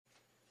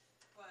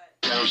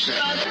Y'all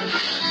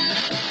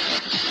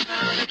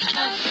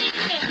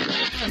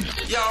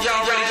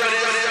ready?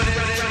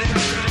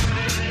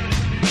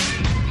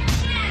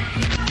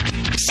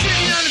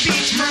 Sitting on the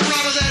beach,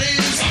 Murano that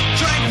is,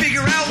 trying to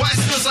figure out why it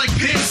smells like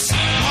piss.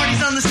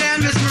 Parties on the stand,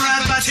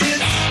 mesmerized by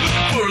tits.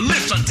 For a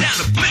lift on down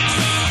to Blitz.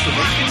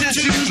 Rocking to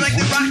tunes like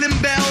they rock them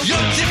bells. Yo,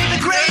 Jimmy the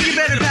Gray, you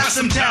better pass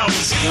some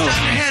towels. Time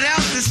to head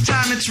out, this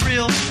time it's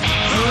real.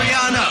 Hurry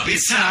on up,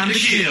 it's time to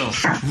kill.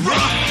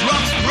 Rough,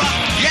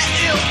 get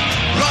ill.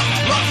 Rough,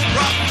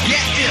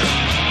 get ill.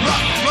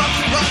 Rough,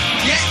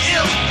 get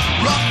ill.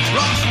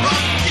 Rough,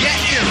 get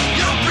ill.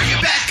 Yo, bring it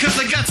back, cause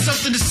I got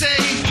something to say.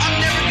 I'm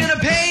never gonna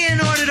pay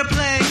in order to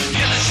play.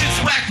 Yeah, that shit's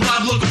whack,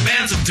 Rob. Local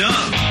bands are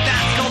dumb.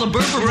 That's called a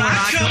burger where I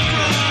come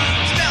from.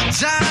 It's about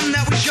time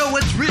that we show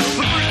what's real.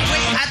 But first,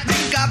 wait, I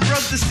think I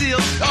broke the seal.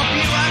 I'll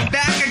be right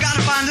back, I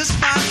gotta find a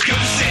spot.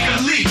 Gonna take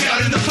a leak out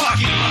in the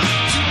parking lot.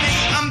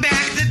 Today I'm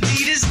back, the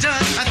deed is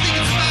done. I think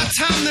it's about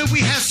time that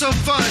we have some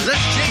fun.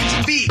 Let's change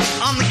the beat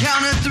on the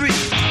count of three.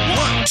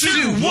 1,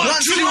 2, 1, 2,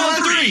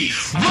 1, 3.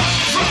 Rough,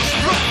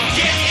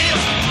 get ill.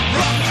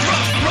 Rough,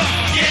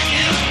 get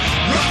ill.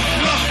 Rough, get ill.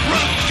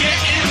 Rough, get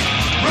ill.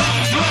 Rough,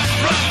 get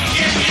ill. Rough,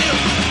 get ill.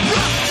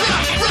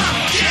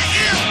 Rough, get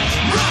ill.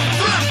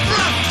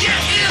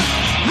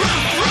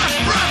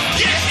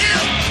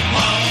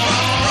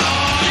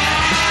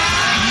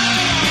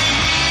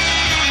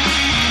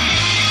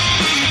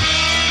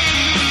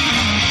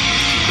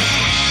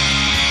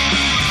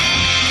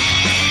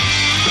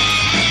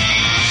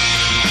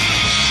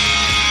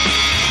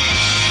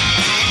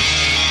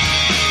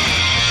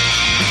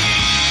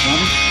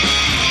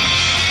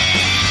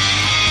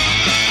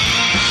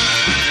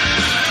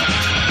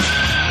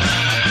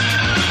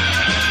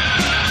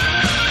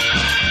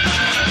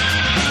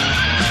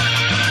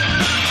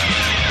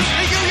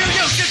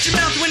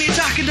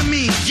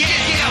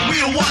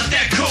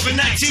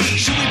 COVID-19.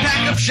 Should we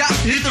pack up shop,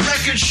 hit the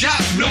record shop?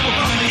 No, we're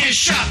gonna get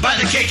shot by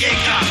the KK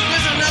cop.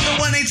 There's another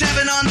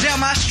 187 on down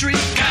my street.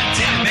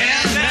 Goddamn,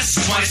 man, that's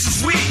twice as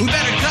sweet. We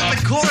better cut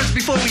the cords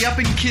before we up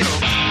and kill.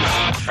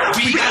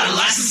 We got a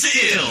license to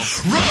ill.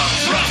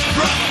 Rough,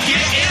 get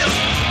ill.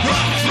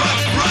 Rough, get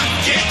ill.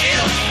 Rough, get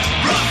ill.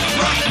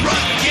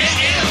 Rough, get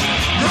ill.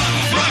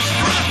 Rough,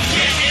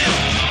 get ill.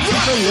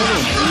 Rough, get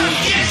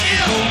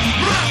ill.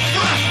 Rough,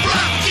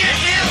 get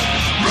ill.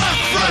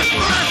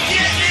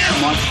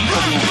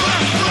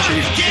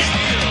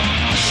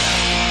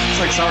 It's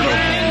like sourdough.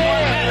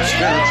 Yeah, it's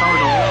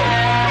sourdough.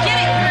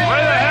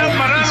 Where the hell,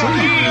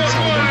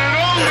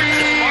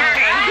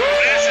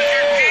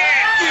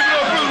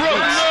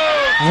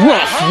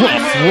 Rough.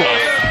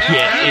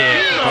 Yeah.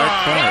 Bark.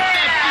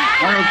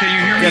 Mario, can you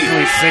hear me?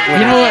 Definitely sick with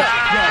You know what? it.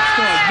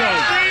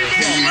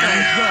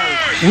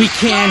 We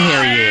can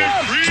hear you.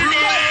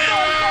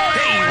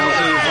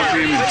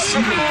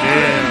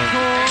 Yeah.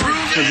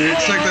 Because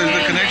it's like the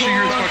connection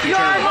here is fucking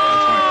terrible.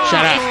 That's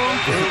Shut up.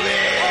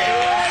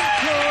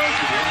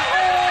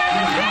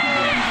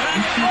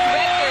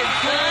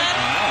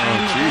 Oh,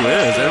 gee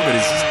whiz.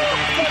 Everybody's just...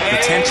 The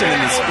tension in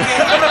this...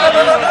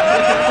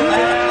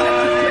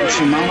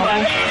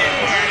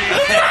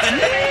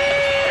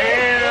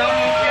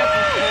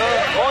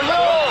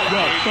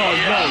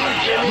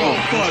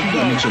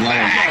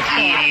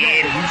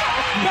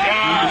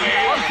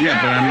 Yeah,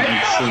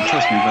 but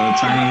trust me, by the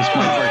time this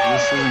motherfucker,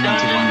 this isn't going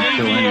to want to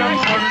kill anyone.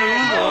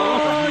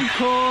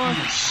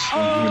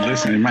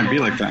 Listen, it might be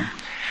like that.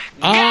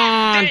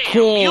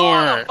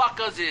 Encore.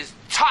 Motherfuckers is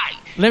tight.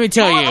 Let me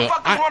tell you.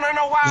 Motherfuckers want to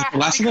know why?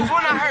 Last Because of them?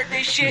 when I heard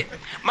this shit,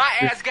 my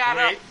ass got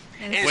up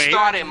and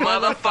started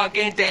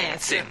motherfucking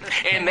dancing.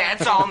 And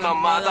that's on the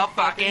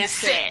motherfucking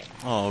set.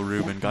 Oh,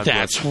 Ruben, God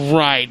That's bless you.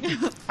 right.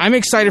 I'm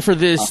excited for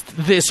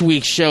this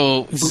week's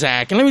show,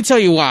 Zach. And let me tell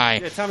you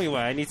why. Yeah, tell me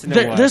why. I need to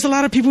know why. There's a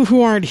lot of people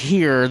who aren't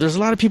here. There's a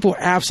lot of people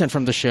absent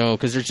from the show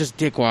because they're just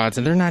dickwads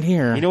and they're not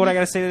here. You know what I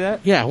gotta say to that?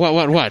 Yeah,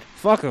 what?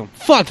 Fuck them.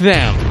 Fuck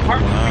them. You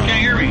can't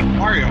hear me,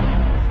 Mario.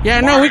 Yeah,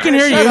 no, we can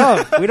hear Shut you.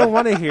 up. We don't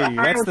want to hear you.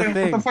 That's the What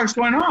thing. the fuck's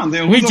going on?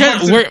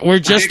 We're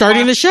just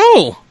starting the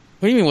show.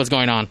 What do you mean what's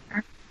going on?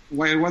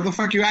 Wait, what the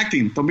fuck you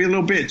acting? Don't be a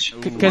little bitch.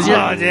 Because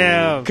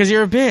damn.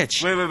 you're a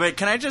bitch. Wait.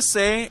 Can I just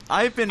say,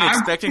 I've been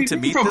expecting to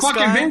meet from this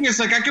fucking guy. Vegas.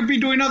 Like, I could be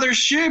doing other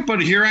shit,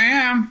 but here I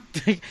am.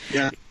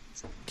 Yeah.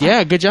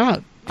 Yeah, good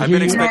job. I've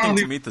been expecting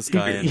to meet this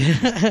guy. And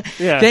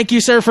Yeah. Thank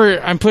you, sir,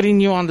 for... I'm putting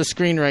you on the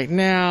screen right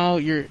now.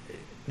 You're...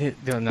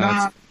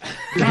 No,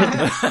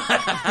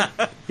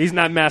 he's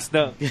not masked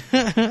up.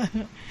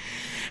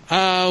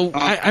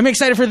 I'm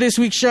excited for this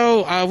week's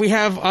show. We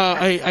have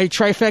a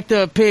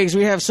trifecta of pigs.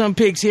 We have some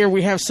pigs here.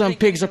 We have some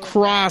pigs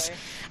across.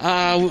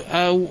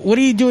 What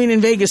are you doing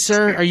in Vegas,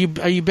 sir? Are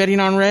you betting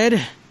on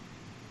red?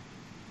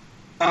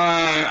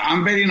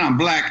 I'm betting on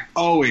black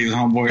always,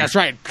 homeboy. That's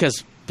right,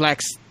 because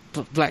black.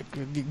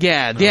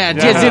 Yeah.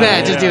 Just do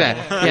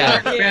that.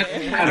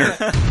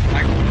 Yeah.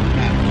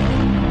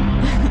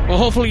 Well,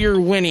 hopefully you're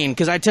winning,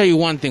 because I tell you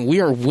one thing: we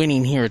are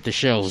winning here at the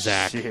show,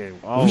 Zach. Shit,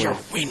 we are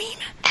winning.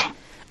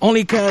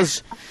 Only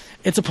because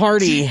It's a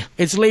party.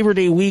 It's Labor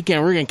Day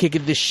weekend. We're going to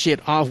kick this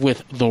shit off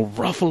with the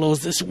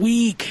Ruffalos this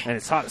week. And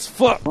it's hot as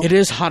fuck. It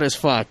is hot as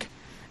fuck.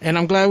 And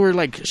I'm glad we're,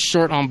 like,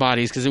 short on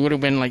bodies, because it would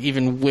have been, like,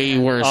 even way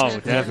worse. Oh,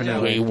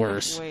 definitely. Way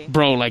worse.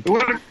 Bro, like, It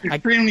would have been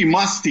extremely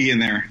musty in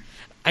there.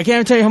 I can't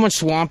even tell you how much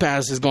swamp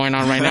ass is going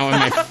on right now in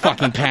my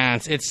fucking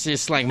pants. It's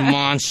just, like,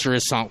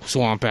 monstrous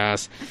swamp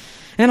ass.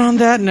 And on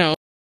that note...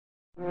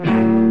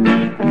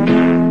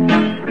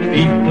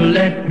 People,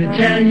 let me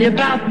tell you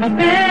about my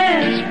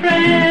best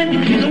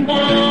friend. He's a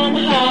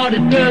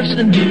warm-hearted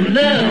person who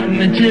loved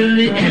me till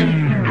the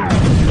end.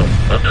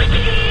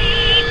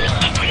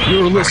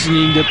 You're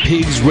listening to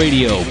Pigs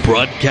Radio,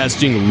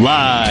 broadcasting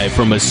live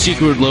from a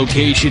secret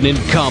location in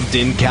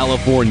Compton,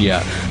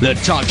 California. The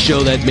talk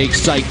show that makes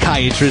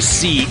psychiatrists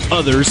see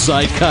other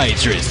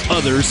psychiatrists,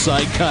 other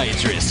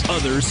psychiatrists,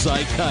 other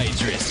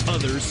psychiatrists,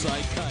 other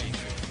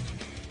psychiatrists.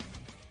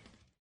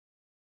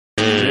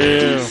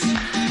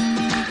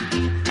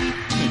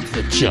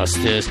 The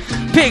Justice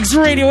Pigs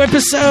Radio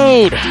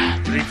episode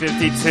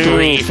 352.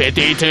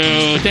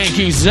 352. Thank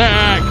you,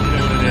 Zach.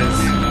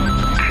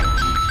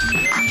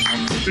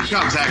 Good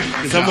job,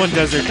 Zach. Good Someone job.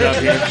 does their job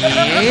here.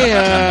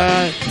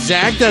 Yeah,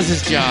 Zach does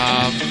his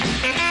job.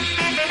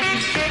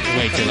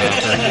 Way too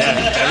loud.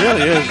 Yeah, it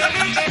really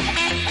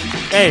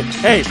is.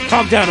 Hey,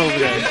 calm down over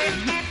there.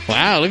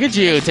 Wow, look at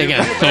you taking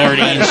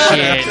authority and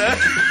shit.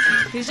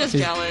 He's just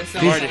jealous.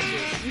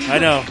 I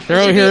know.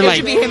 They're over here It like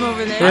should be him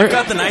over there. I've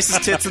got the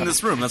nicest tits in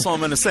this room. That's all I'm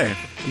going to say.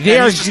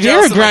 they're you should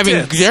jealous of my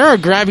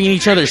tits. grabbing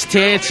each other's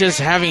tits, just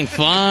having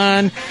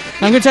fun.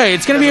 I'm gonna tell you,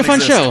 it's gonna be a fun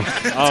show.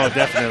 Oh,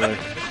 definitely.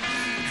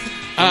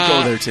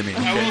 Go there, Timmy.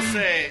 I will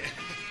say,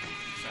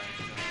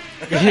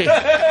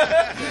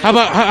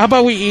 How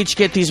about we each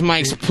get these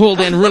mics pulled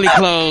in really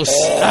close?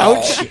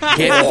 Ouch!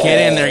 Get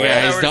in there,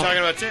 guys. we're talking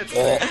about tits.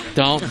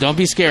 Don't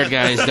be scared,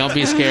 guys. Don't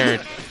be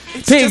scared.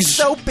 It's Pigs. just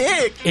so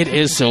big. It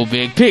is so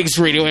big. Pigs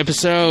Radio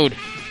episode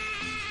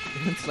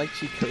It's like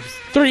Chico's.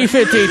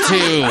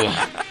 352.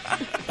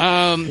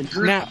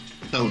 Now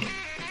So,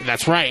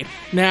 that's right.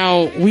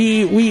 Now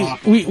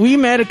we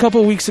met a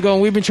couple of weeks ago,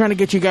 and we've been trying to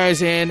get you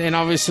guys in, and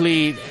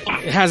obviously it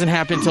hasn't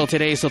happened until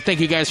today. So thank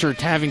you guys for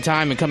having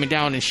time and coming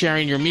down and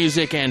sharing your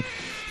music and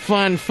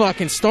fun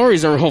fucking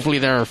stories, or hopefully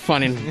they're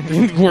fun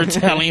and worth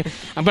telling.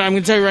 But I'm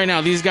gonna tell you right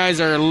now, these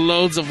guys are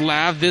loads of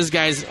laugh. This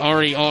guy's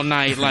already all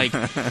night. Like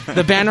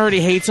the band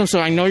already hates him, so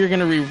I know you're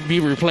gonna be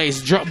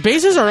replaced.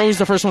 Basses are always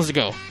the first ones to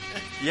go.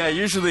 Yeah,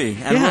 usually.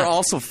 And Yeah. we're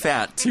also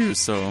fat, too,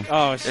 so...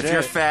 Oh, shit. If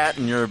you're fat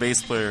and you're a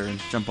bass player,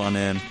 jump on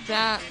in.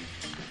 That.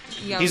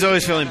 Yeah, He's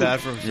always feeling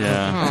bad for himself.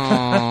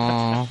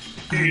 Yeah.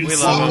 Aww. We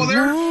love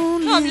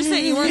him. No, I'm just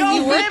saying you weren't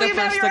the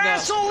first to go.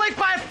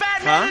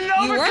 Huh?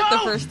 You weren't the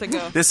first to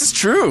go. This is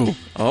true.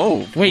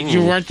 Oh. Wait,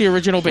 you weren't the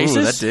original Ooh, that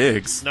bassist?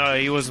 digs. No,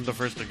 he wasn't the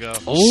first to go.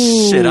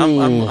 Oh Shit,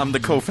 I'm the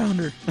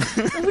co-founder. He's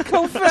the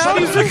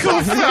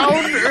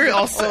co-founder.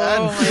 All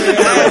sad.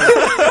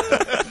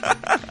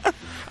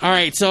 All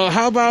right, so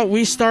how about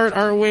we start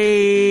our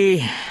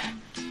way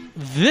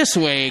this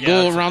way? Go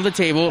that's- around the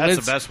table. That's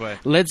the best way.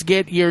 Let's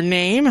get your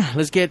name.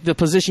 Let's get the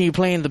position you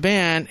play in the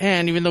band.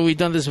 And even though we've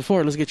done this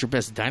before, let's get your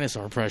best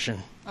dinosaur impression.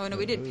 Oh no,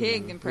 we did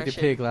pig We impression. did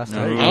pig last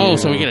time. Oh,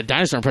 so we get a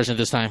dinosaur impression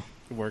this time.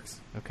 It works.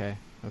 Okay.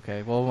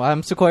 Well,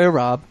 I'm Sequoia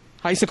Rob,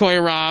 Hi,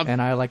 Sequoia Rob. and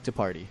I like to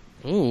party.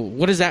 Ooh,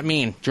 what does that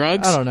mean?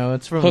 Drugs? I don't know.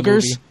 It's from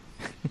Hookers? A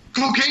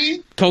movie.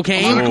 cocaine?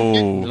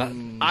 Cocaine?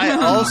 Oh. I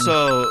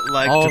also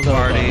like All to of the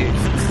party.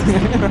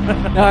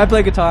 No, I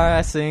play guitar.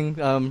 I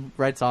sing,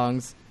 write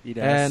songs, Eat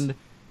ass. and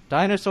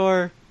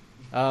dinosaur.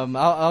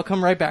 I'll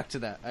come right back to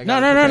that. I No.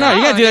 gotta You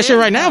prepare. gotta do that shit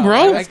right now,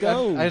 bro. I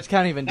just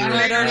can't even do Not it.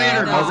 later,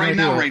 no, but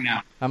no. right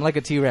now. I'm like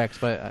a T-Rex,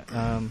 but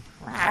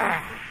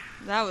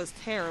That was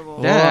terrible.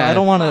 Yeah. well, I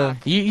don't want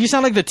to. You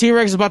sound like the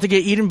T-Rex is about to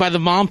get eaten by the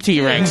mom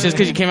T-Rex just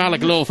because you came out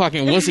like a little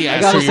fucking wussy I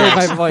ass gotta save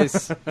T-Rex. my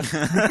voice.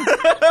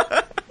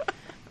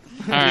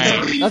 All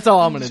right. That's all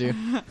I'm gonna do.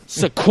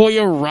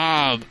 Sequoia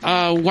Rob.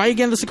 Why you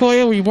getting the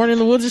sequoia? Were you born in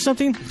the woods or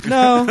something?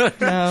 No.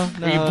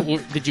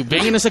 Did you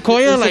bang in a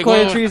sequoia? The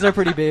sequoia what- trees are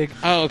pretty big.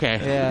 Oh, okay.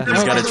 Yeah.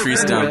 He's got a tree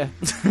stump.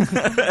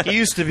 He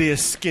used to be a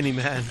skinny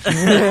man.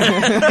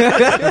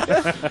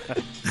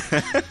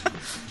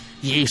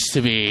 Used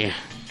to be.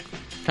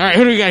 All right,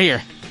 who do we got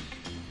here?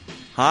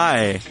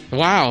 Hi.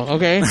 Wow.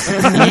 Okay.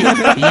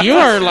 you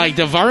are like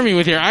devouring me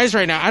with your eyes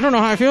right now. I don't know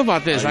how I feel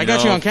about this. I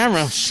got you know. on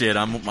camera. Shit,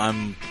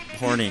 I'm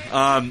horny.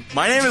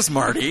 My name is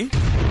Marty.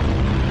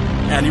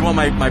 And you want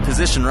my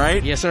position,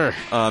 right? Yes, sir.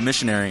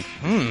 Missionary.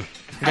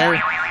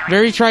 Very,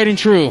 very tried and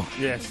true.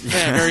 Yes.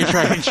 Yeah, very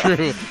tried and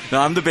true.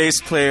 No, I'm the bass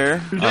player.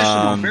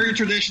 Traditional, very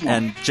traditional.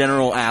 And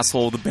general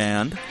asshole of the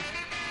band.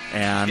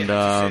 And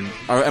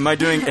am I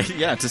doing?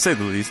 Yeah, to say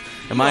the least.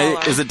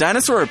 Is it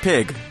dinosaur or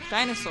pig?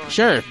 Dinosaur.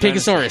 Sure,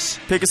 Pigosaurus.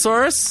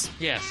 Pigosaurus?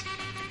 Yes.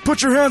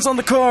 Put your hands on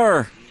the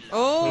car.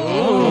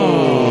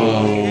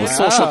 Oh.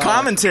 Social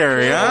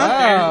commentary, huh?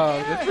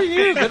 Wow, good for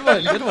you. Good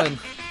one. Good one.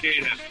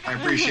 I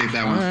appreciate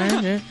that one. All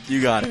right. Yeah.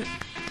 You got it.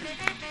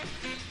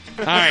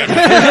 All right.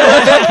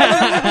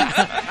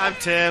 I'm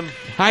Tim.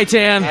 Hi,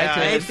 Tim. Hi,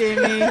 Hey,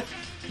 Timmy.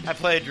 I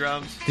play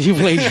drums. You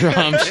play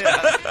drums.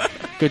 Yeah.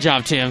 Good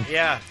job, Tim.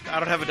 Yeah, I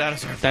don't have a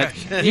dinosaur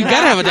impression. You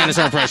gotta have a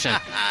dinosaur impression.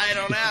 I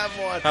don't have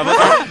one. How about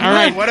that? All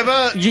right. What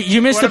about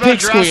you missed what the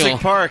pig about Jurassic squeal.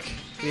 Park?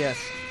 Yes.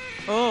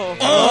 Oh.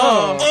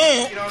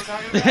 You know what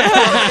I'm talking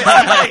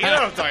about? You know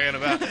what I'm talking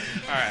about. All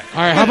right.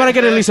 All right. How about I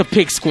get at least a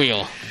pig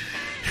squeal?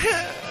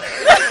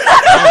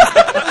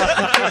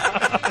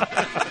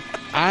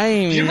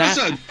 I'm Give not.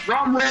 us a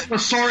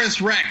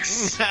Dromaeosaurus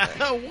Rex.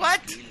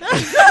 What?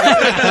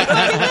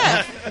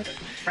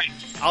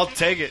 I'll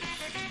take it.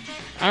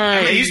 All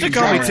right. They used to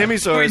call me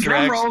Timmysaurus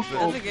Drum Rex.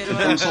 roll.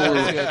 That's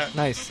a good one.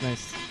 Nice,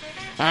 nice.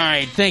 All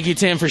right. Thank you,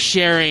 Tim, for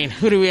sharing.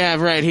 Who do we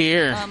have right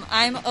here?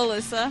 I'm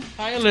Alyssa.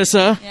 Hi,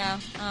 Alyssa. Yeah.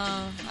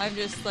 I'm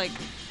just like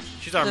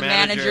She's our the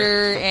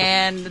manager.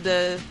 and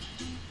the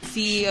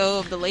CEO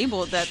of the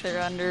label that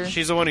they're under.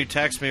 She's the one who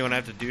texts me when I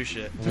have to do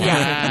shit.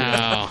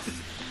 Wow.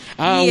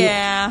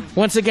 Yeah.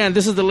 Once again,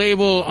 this is the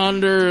label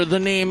under the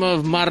name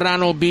of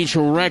Marrano Beach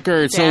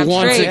Records. So That's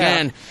once right.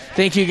 again,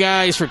 thank you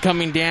guys for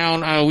coming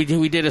down. We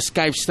did a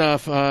Skype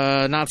stuff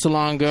not so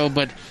long ago,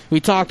 but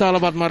we talked all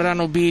about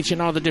Marrano Beach and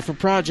all the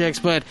different projects.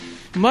 But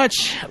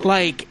much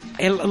like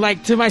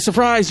to my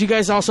surprise, you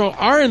guys also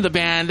are in the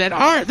band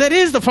that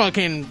is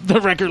the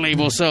record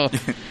label. So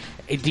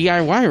a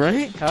DIY,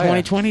 right?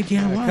 2020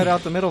 DIY. Cut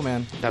out the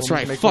middleman. That's We'll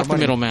right. make Fuck more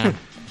the money. middleman.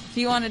 If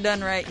you want it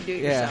done right, you do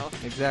it yourself.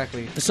 Yeah,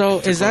 exactly. So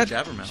is that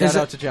Shout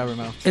out to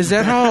Jabbermouth. Is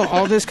that how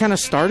all this kind of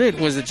started?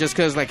 Was it just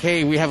because, like,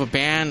 hey, we have a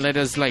band, let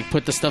us, like,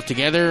 put the stuff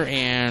together,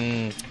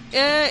 and...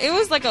 It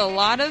was like a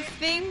lot of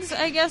things,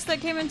 I guess,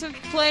 that came into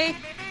play.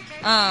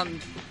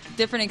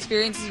 Different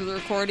experiences with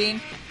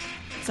recording.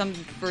 Some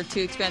were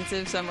too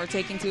expensive, some were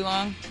taking too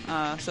long.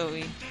 So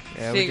we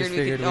figured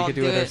we could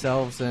do it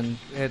ourselves, and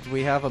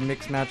we have a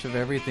mixed match of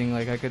everything.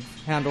 Like, I could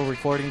handle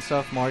recording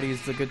stuff.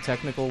 Marty's the good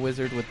technical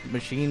wizard with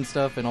machine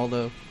stuff and all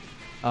the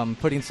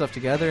putting stuff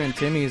together, and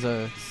Timmy's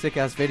a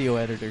sick-ass video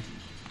editor.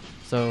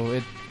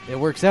 So it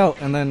works out,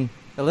 and then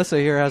Alyssa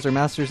here has her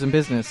master's in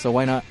business, so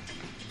why not?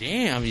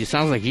 Damn, it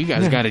sounds like you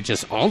guys got it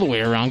just all the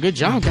way around. Good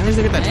job, guys.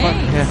 Look at that.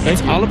 Yeah,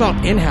 it's all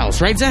about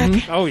in-house, right, Zach?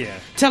 Mm-hmm. Oh, yeah.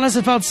 Tell us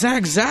about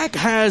Zach. Zach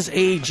has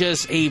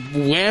just a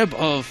web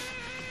of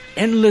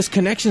endless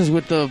connections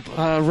with the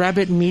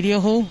Rabbit Media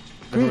Hole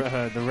group.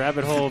 The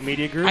Rabbit Hole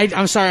Media Group?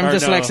 I'm sorry, I'm Or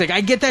dyslexic. no.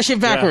 I get that shit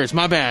backwards.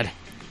 My bad.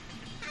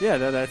 Yeah,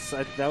 that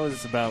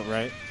was about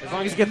right. As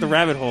long as you get the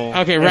rabbit hole.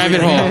 Okay,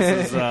 rabbit hole.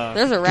 Is,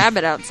 There's a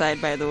rabbit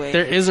outside, by the way.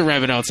 There is a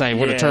rabbit outside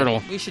with a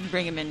turtle. We should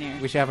bring him in here.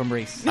 We should have him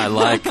race. I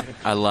like.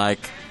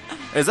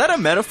 Is that a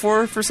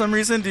metaphor for some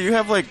reason? Do you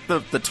have like the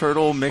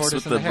turtle mixed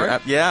Tortoise with and the the hare?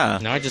 rap? Yeah.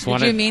 No, I just Did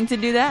wanted. you mean to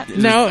do that?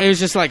 No, it was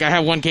just like I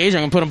have one cage.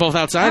 I'm gonna put them both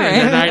outside, All and,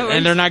 right, they're that not, works.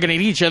 and they're not gonna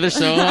eat each other.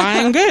 So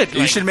I'm good.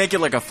 You should make it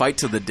like a fight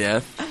to the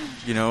death.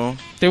 You know,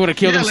 They would have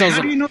killed themselves.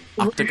 How do you know?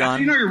 Octagon. How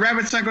do you know your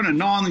rabbit's not going to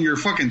gnaw on your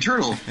fucking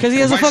turtle? Because he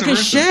has Or a vice fucking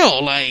versa?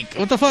 shell. Like,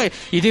 what the fuck?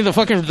 You think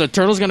the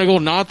turtle's gonna go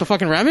gnaw at the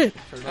fucking rabbit?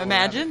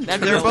 Imagine. That'd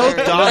be They're both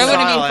hilarious. docile That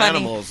wouldn't be funny.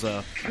 animals,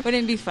 though.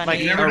 Wouldn't be funny.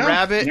 Like never a know.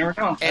 rabbit You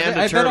never know. and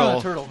a I bet on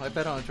a turtle. turtle. I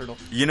bet on a turtle.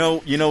 you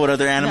know what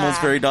other animal's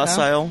Nah. very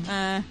docile?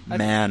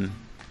 Man.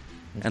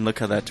 And look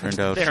how that turned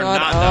out. They're Shut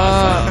not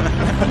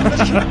up.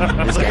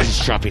 docile. This guy's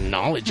just dropping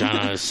knowledge on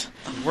us.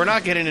 We're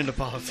not getting into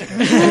politics.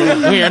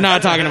 We are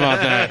not talking about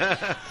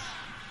that.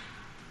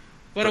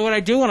 But what I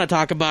do want to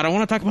talk about, I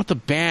want to talk about the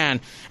band.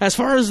 As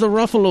far as the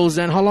Ruffalos,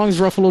 then, how long has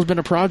Ruffalos been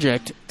a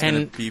project? It's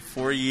gonna be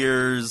 4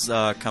 years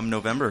come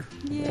November.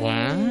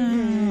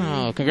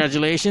 Wow.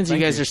 Congratulations. You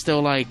guys are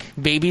still like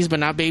babies, but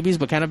not babies,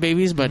 but kind of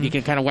babies. But you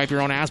can kind of wipe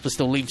your own ass, but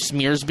still leave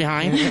smears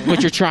behind.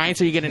 But you're trying,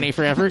 so you get an A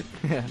for effort.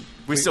 Yeah.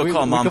 We still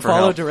call mom we for can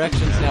follow help.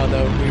 directions now,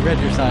 though. We read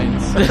your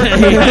signs.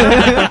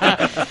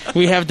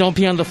 We have don't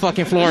pee on the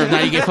fucking floor. If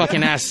not, you get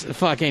fucking ass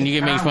fucking. You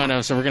get made fun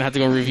of. So we're gonna have to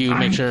go review and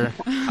make sure.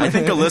 I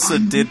think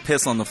Alyssa did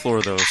piss on the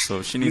floor though,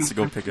 so she needs to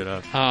go pick it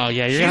up. Oh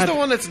yeah, you're She's gonna the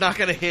one that's not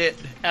going to hit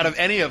out of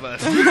any of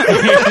us.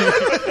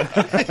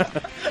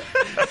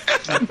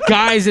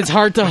 guys. It's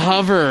hard to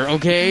hover.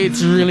 Okay,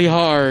 it's really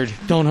hard.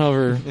 Don't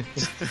hover.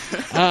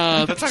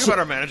 Don't talk about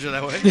our manager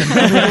that way.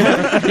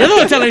 You're the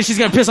one telling her she's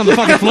gonna piss on the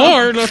fucking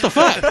floor. What the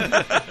fuck?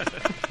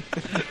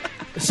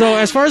 So,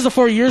 as far as the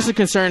 4 years are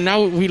concerned,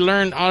 now we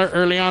learned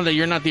early on that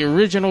you're not the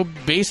original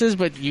bassist,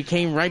 but you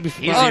came right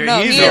before. Oh,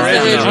 no, he's he is the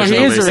original. Oh, he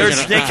is the They're-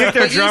 original. They kicked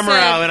their But you drummer said-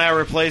 out, and I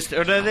replaced.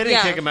 Or they didn't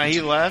Yeah. kick him out.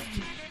 He left.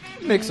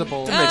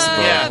 Mixable.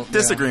 Yeah.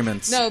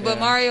 Disagreements. No, but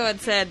Mario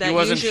had said that He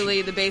wasn't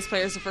usually the bass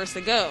player is the first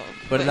to go.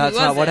 But he that's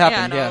not what wasn't.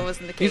 happened. Yeah, Yeah, no, it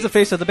wasn't the case. He's the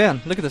face of the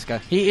band. Look at this guy.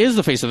 He is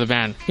the face of the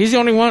band. He's the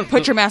only one.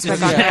 Put your mask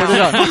back on Yeah, put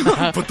it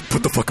now. on.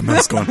 Put the fucking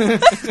mask on.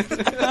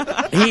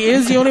 He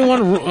is the only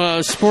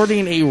one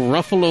sporting a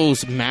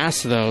Ruffalos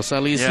mask, though. So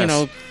at least you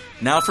know.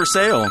 Now for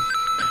sale.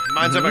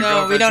 Mine's at my No, we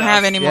girlfriend's don't house.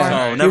 have any more.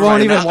 Yeah. Oh, He never won't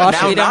mind. even Now- wash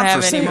now it. We don't not have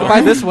for any sale. more. Buy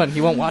this one.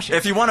 He won't wash it.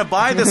 If you want to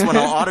buy this one,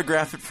 I'll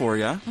autograph it for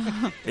you.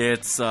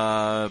 It's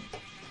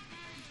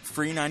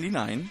free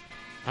 $99.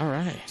 All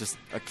right. Just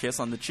a kiss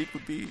on the cheek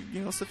would be,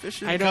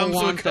 sufficient. I don't Comes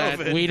want with that.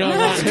 COVID. We don't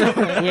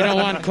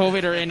want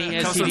COVID or any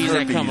Comes with STDs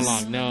that come herpes.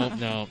 along.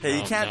 No. Hey,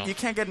 no, no. you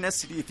can't get an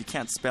STD if you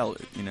can't spell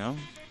it.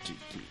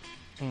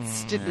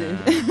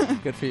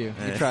 Stupid. Good for you.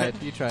 You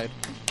tried. You tried.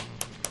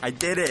 I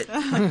did it.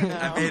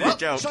 I made a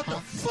joke. Shut the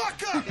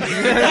fuck up!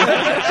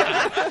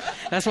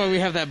 That's why we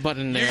have that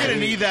button there. You're gonna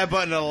need that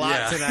button a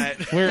lot tonight.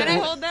 Can I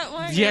hold that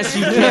one? Yes,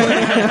 you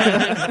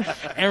can.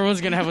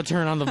 Everyone's gonna have a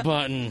turn on the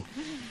button.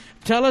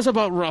 Tell us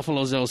about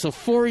Ruffalo, though. So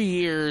 4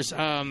 years,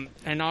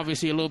 and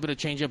obviously a little bit of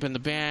change up in the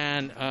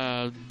band.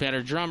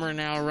 Better drummer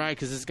now, right?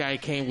 Because this guy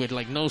came with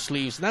like no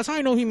sleeves. That's how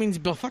I know he means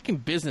fucking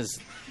business.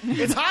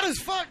 It's hot as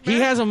fuck, man.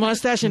 He has a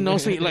mustache and no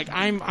sleeves. Like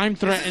I'm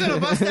threatened. This isn't a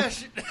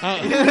mustache.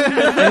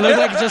 It looked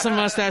like just a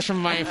mustache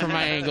from my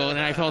angle, and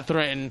I felt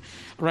threatened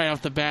right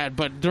off the bat.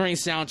 But during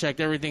sound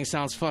check, everything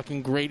sounds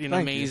fucking great and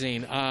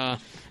amazing.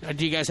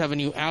 Do you guys have a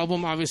new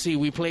album? Obviously,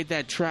 we played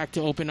that track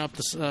to open up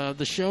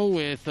the show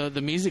with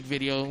the music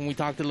video, and we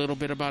talked a little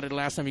bit about it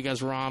last time you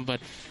guys were on. But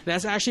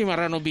that's actually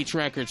Marrano Beach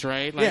Records,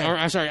 right? Like, Yeah. Or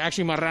I'm sorry,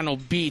 actually Marrano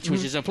Beach,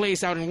 which is a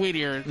place out in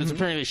Whittier that's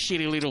apparently a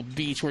shitty little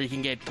beach where you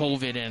can get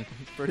COVID and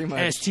Pretty much.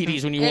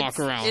 STDs when you walk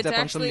around. It's Step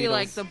on some actually needles.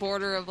 like the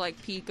border of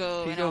like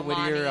Pico and Pico,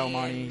 Whittier, El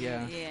Monte,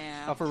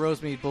 yeah. Off of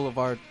Rosemead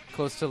Boulevard,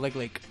 close to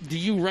Lake. Do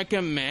you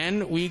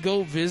recommend we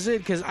go visit?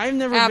 Because I've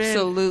never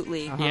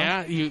Absolutely. been.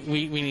 Yeah,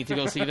 we need to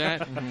go see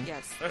that.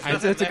 Yes.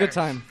 It's a good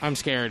time. I'm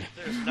scared.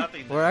 There's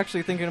nothing. We're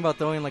actually thinking about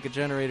throwing like a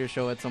generator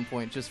show at some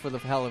point, just for the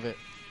hell of it.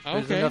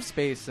 There's Okay. enough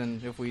space,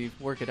 and if we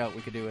work it out,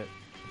 we could do it.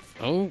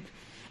 Oh,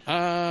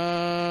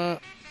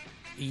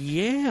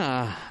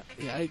 yeah.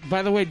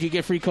 By the way, do you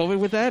get free COVID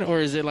with that, or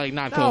is it like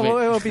not No, COVID? well,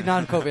 it will be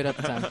non-COVID at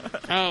the time.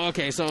 Oh,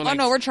 okay. So, Oh like,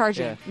 no, we're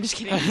charging. Yeah. I'm just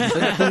kidding.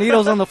 The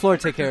needles on the floor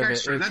take care of it.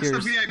 Extra. It That's the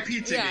cures. VIP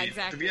ticket. Yeah,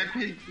 exactly.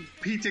 The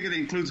VIP ticket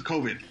includes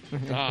COVID.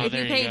 Oh, If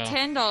there you pay go.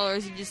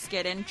 $10, you just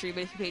get entry.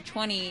 But if you pay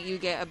 $20, you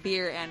get a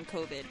beer and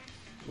COVID.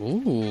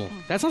 Ooh,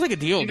 that sounds like a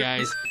deal,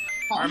 guys.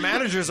 Our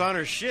manager's on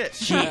her shit.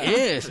 She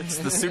is. It's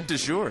the soup du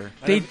jour.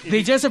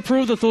 They just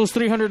approved of those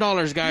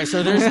 $300, guys.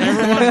 So there's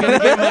everyone's gonna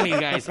get money,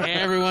 guys.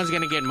 Everyone's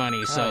gonna get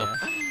money. So.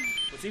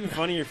 It's even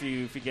funnier if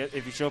you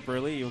show up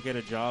early, you'll get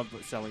a job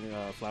selling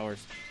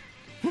flowers.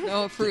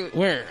 No fruit.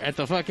 Where at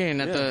the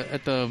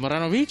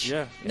Marrano Beach?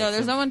 Yeah. No,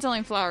 there's no one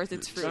selling flowers.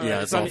 It's fruit.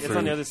 Yeah, it's all it's on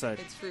fruit. the other side.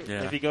 It's fruit.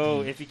 Yeah.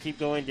 If you keep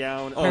going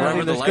down. Oh, right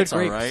where the There's lights good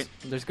are, grapes. right?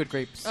 There's good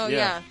grapes. Oh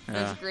Yeah. yeah,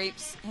 there's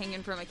grapes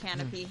hanging from a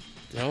canopy.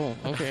 Oh,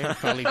 okay.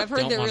 Probably I've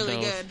heard don't they're want really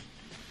those. good.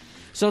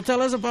 So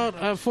tell us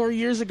about 4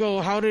 years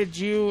ago. How did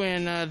you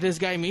and this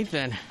guy meet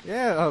then?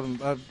 Yeah,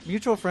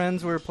 mutual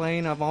friends were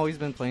playing. I've always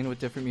been playing with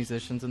different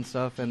musicians and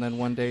stuff. And then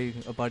one day,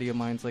 a buddy of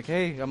mine's like,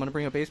 "Hey, I'm gonna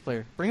bring a bass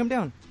player. Bring him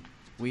down."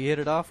 We hit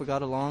it off. We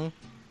got along.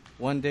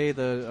 One day,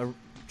 the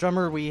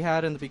drummer we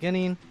had in the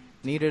beginning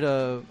needed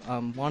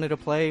wanted to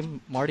play.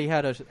 Marty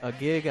had a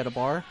gig at a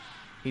bar.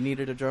 He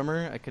needed a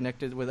drummer. I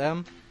connected with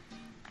them.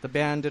 The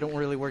band didn't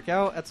really work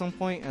out at some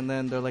point, and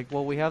then they're like,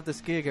 "Well, we have this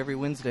gig every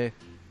Wednesday."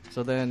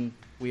 So then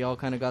we all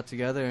kind of got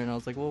together, and I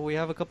was like, "Well, we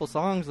have a couple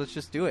songs. Let's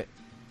just do it."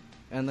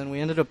 And then we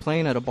ended up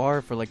playing at a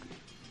bar for like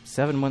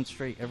 7 months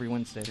straight every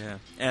Wednesday. Yeah,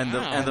 and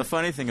Wow. the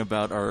funny thing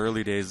about our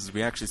early days is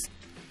we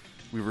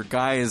were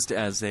guised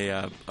as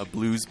a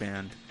blues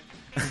band.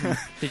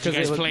 Did you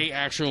guys play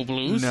actual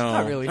blues? No,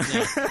 Not really. It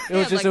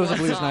was like a one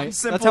blues song. night.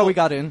 Simple, That's how we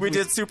got in. We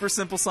did super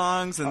simple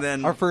songs, and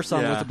then Our first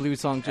song yeah. was a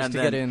blues song just And to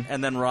then- get in.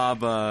 And then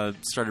Rob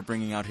started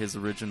bringing out his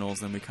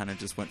originals, and we kind of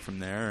just went from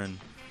there, and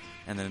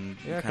then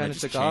Yeah, kind kinda of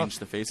just took off. changed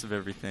the face of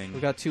everything.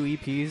 We got 2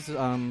 EPs,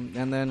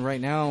 and then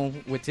right now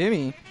with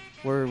Timmy,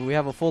 we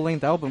have a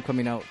full-length album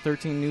coming out.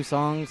 13 new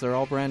songs. They're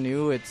all brand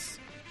new.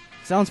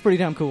 Sounds pretty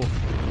damn cool.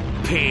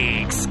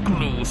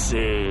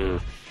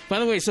 Exclusive. By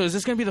the way, so is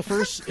this going to be the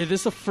first? Is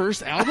this the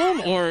first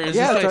album, or is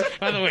Yeah, this it's like?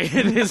 By the way,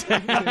 it is.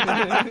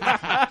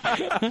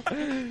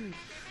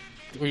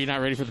 Were you not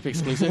ready for the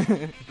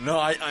exclusive? No,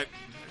 I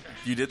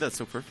you did that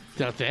so perfect.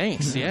 Oh,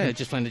 thanks. Yeah, it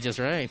just landed just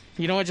right.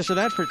 You know what? Just for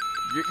that, for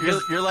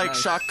You're like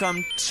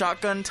shotgun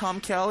Tom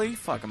Kelly.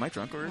 Fuck, am I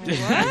drunk already?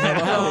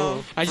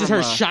 I just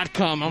heard shot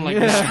come. I'm like,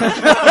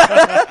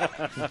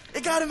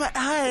 It got in my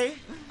eye.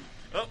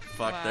 Oh,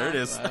 fuck! Wow. There it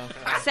is.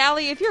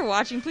 Sally, if you're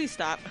watching, please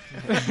stop.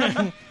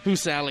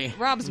 who's Sally?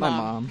 Rob's My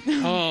mom.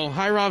 mom. Oh,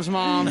 hi, Rob's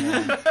mom.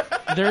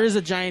 There is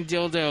a giant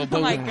dildo,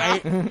 but my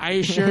God. I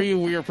assure you,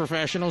 we are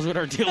professionals with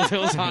our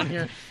dildos on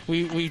here.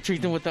 We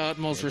treat them with the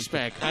utmost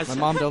respect. My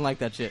mom don't like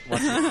that shit.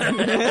 Watch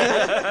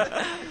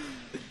it.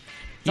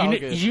 You, all knew,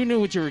 good. you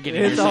knew what you were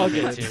getting It's all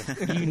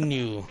yourself into. You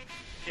knew.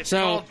 It's So-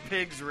 called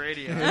Pigs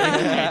Radio.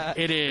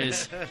 It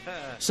is.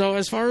 So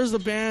as far as the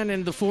band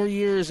and the 4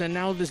 years and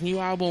now this new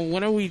album,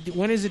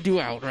 when is it due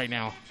out right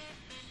now?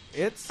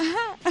 That's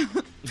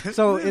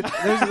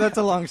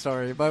a long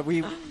story, but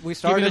we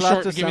started Give me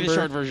last the December.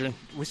 short version.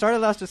 We started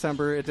last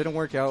December. It didn't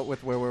work out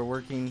with where we're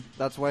working.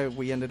 That's why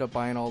we ended up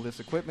buying all this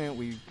equipment.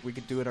 We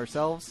could do it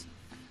ourselves.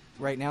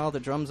 Right now, the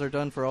drums are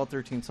done for all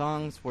 13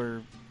 songs.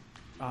 We're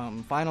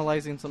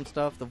finalizing some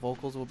stuff. The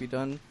vocals will be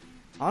done.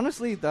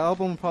 Honestly, the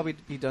album will probably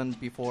be done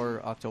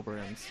before October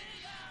ends.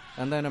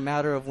 And then a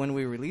matter of when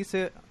we release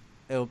it,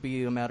 it'll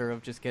be a matter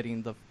of just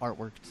getting the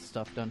artwork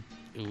stuff done.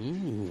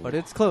 Ooh. But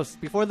it's close.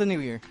 Before the new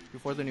year,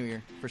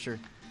 for sure.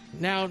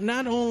 Now,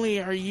 not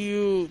only are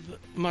you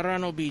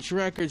Marano Beach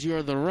Records, you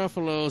are the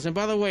Ruffalos. And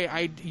by the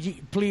way,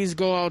 please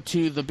go out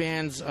to the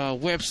band's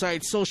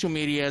website, social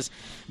medias.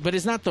 But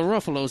it's not the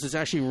Ruffalos. It's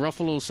actually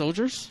Ruffalo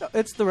Soldiers?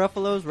 It's the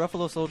Ruffalos.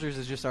 Ruffalo Soldiers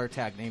is just our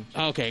tag name.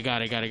 Okay,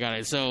 got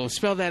it. So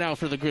spell that out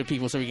for the good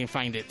people so we can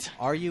find it.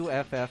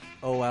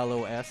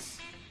 Ruffolos.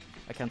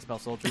 I can't spell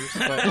soldiers,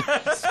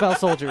 but spell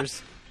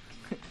soldiers.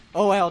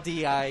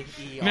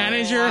 OLDIER.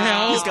 Manage your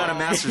health. He's got a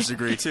master's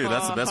degree, too.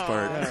 That's the best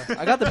part.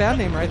 I got the band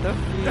name right, though.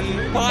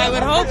 Well, I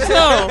would hope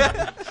so.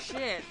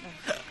 Shit.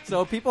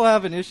 So people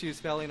have an issue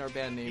spelling our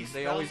band names.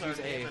 They always use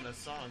A. In a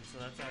song, so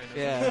that's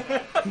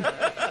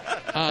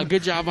Yeah.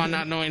 Good job on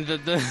not knowing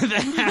the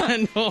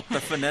handle. The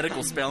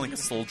phonetical spelling of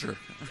soldier.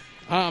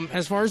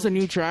 As far as the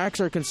new tracks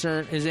are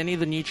concerned, is any of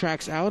the new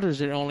tracks out, or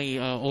is it only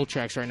old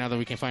tracks right now that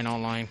we can find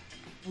online?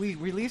 We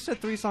released a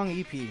 3-song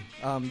EP.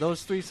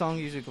 Those 3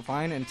 songs you can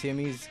find, and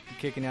Timmy's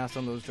kicking ass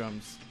on those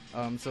drums.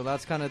 So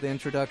that's kind of the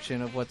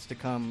introduction of what's to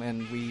come,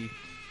 and we...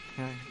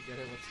 Get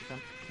it? What's to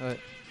come?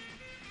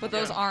 But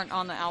those aren't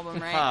on the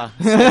album,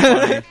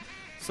 right?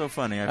 So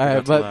funny. I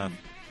forgot to laugh.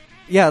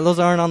 Yeah, those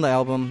aren't on the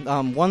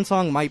album. One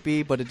song might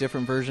be, but a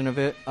different version of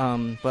it.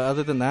 But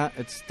other than that,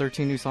 it's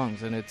 13 new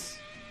songs, and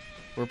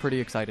we're pretty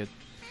excited.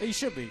 You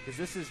should be, because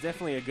this is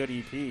definitely a good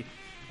EP.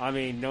 I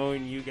mean,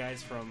 knowing you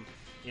guys from,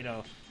 hey,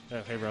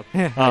 Rob.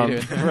 From,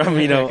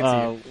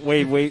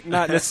 way,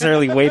 not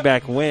necessarily way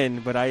back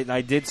when, but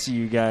I did see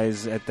you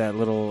guys at that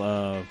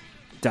little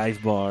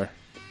dive bar.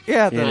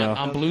 Yeah,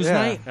 on Blues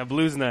Night? At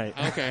Blues Night.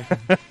 Okay.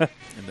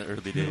 In the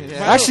early days.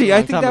 Yeah. Actually,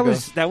 I think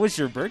that was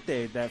your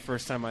birthday that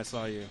first time I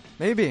saw you.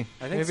 Maybe.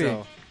 I think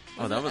so.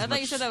 I thought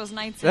you said that was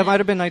Nights In. That might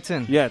have been Nights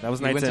In. Yeah, that was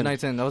Nights In. We went to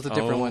Nights In. That was a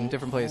different one,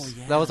 different place.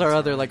 That was our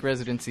other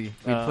residency.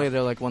 We play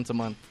there once a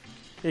month.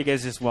 You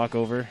guys just walk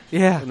over.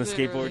 Yeah. On the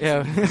skateboard.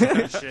 Yeah.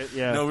 Shit,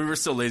 yeah. No, we were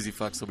still lazy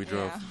fucks, so we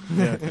drove.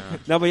 Yeah.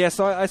 No, but yeah,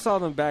 so I saw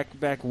them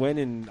back when,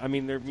 and I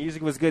mean their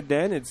music was good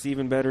then. It's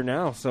even better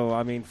now. So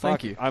I mean,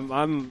 fuck. Thank you.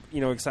 I'm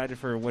excited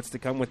for what's to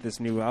come with this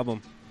new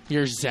album.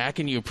 You're Zach,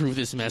 and you approve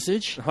this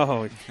message?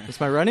 Oh, it's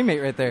my running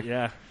mate right there.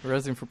 Yeah,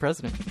 running for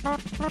president.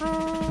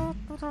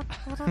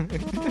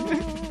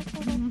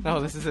 No,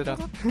 this is it.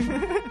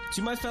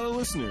 To my fellow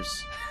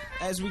listeners,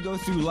 as we go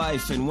through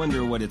life and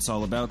wonder what it's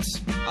all about,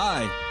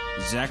 I,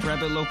 Zach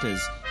Rabbit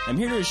Lopez, am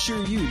here to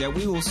assure you that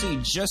we will see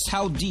just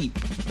how deep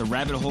the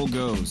rabbit hole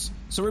goes.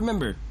 So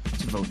remember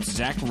to vote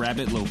Zach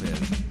Rabbit Lopez.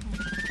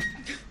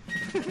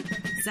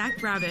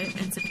 Zach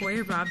Rabbit and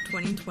Sequoia Rob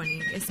 2020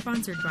 is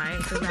sponsored by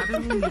the Rabbit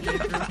Hole Media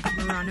Group,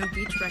 Marano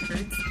Beach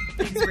Records,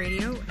 Pigs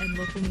Radio, and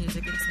Local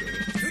Music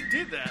Experience. Who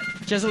did that?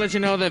 Just to let you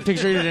know that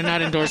Pigs Radio did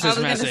not endorse this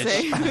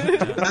message.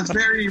 That's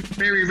very,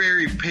 very,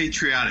 very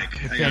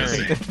patriotic, I gotta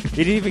say.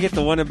 You didn't even get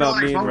the one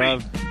about me and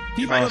Rob.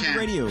 People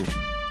Radio.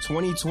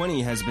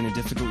 2020 has been a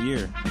difficult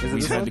year.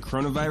 We've had the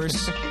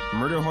coronavirus,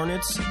 murder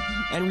hornets,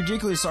 and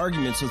ridiculous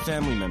arguments with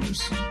family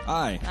members.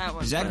 I,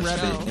 Zach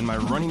Rabbit, and my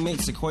running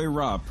mate Sequoia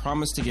Rob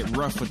promised to get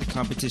rough with the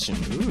competition.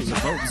 So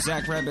vote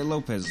Zach Rabbit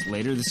Lopez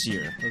later this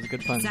year. That was a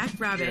good pun. Zach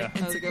Rabbit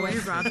and Sequoia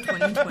Rob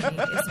 2020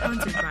 is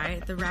sponsored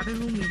by the Rabbit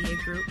Hole Media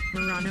Group,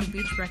 Marano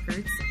Beach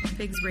Records,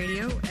 Pigs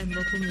Radio, and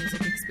Local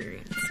Music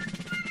Experience.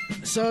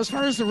 So as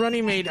far as the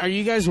running mate, are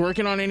you guys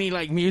working on any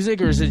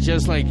music, or is it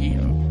just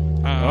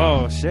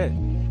oh shit.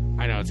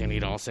 I know it's gonna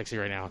get all sexy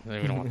right now.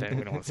 We don't want that.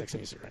 We don't want sexy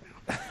music right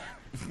now.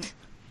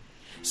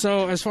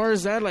 So as far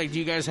as that, do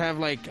you guys have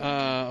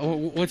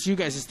what's you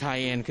guys'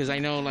 tie-in? Because I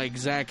know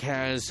Zach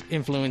has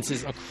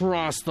influences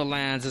across the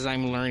lands as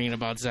I'm learning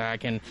about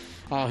Zach and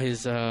all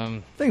his.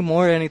 I think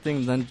more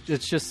anything than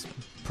it's just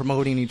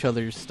promoting each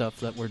other's stuff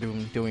that we're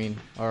doing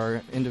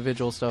our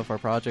individual stuff, our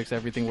projects,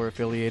 everything we're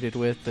affiliated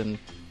with, and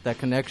that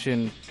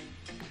connection.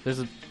 There's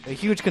a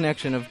huge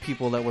connection of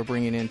people that we're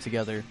bringing in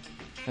together.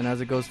 And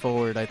as it goes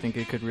forward, I think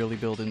it could really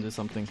build into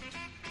something.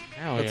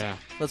 Yeah.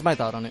 That's my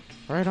thought on it.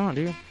 Right on,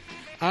 dude.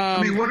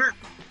 I mean, what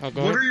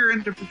are your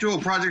individual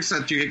projects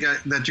that you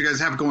guys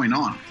have going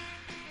on?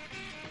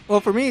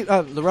 Well, for me,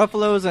 the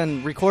Ruffalos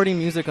and recording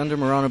music under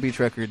Marano Beach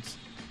Records.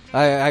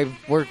 I've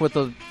worked with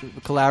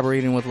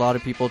collaborating with a lot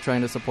of people,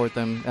 trying to support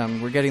them.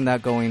 We're getting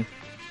that going.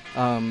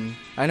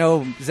 I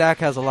know Zach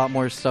has a lot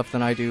more stuff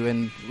than I do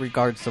in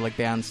regards to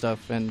band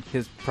stuff and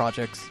his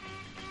projects.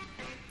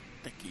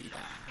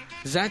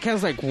 Zach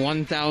has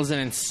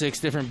 1,006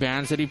 different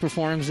bands that he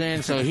performs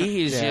in, so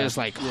he is just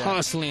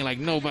hustling like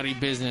nobody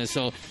business.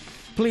 So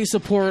please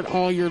support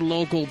all your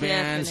local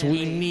bands.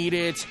 Definitely. We need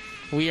it.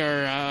 We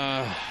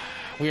are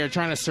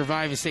trying to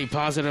survive and stay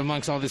positive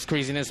amongst all this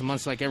craziness,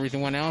 amongst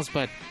everyone else.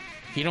 But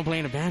if you don't play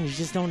in a band, you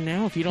just don't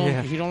know. If you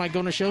don't like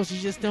going to shows, you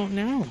just don't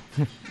know.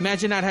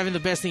 Imagine not having the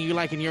best thing you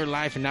like in your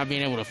life and not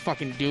being able to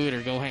fucking do it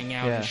or go hang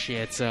out and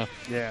shit. So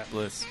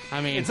bliss.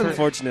 I mean, it's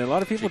unfortunate. A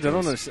lot of people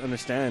don't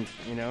understand,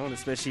 and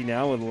especially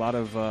now with a lot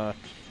of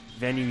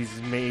venues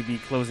may be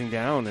closing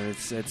down, and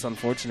it's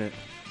unfortunate.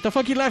 The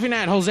fuck you laughing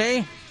at,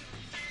 Jose?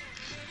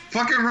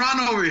 Fucking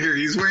Ron over here.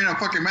 He's wearing a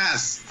fucking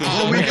mask. The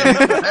whole weekend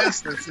he was a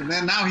mask, and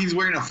then now he's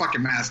wearing a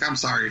fucking mask. I'm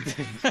sorry.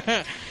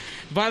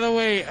 By the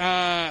way,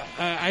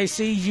 I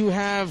see you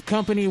have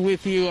company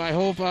with you. I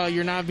hope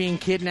you're not being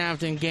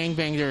kidnapped and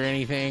gangbanged or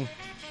anything.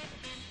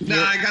 No,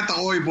 I got the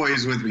Oi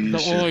Boys with me. The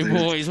Oi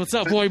Boys. What's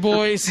up, Oi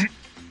Boys?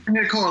 I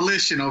got a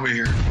coalition over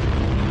here.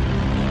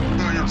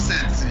 Throwing up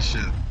sets and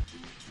shit.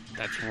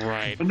 That's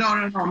right. But no,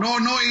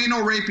 ain't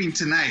no raping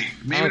tonight.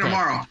 Maybe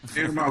tomorrow.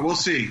 We'll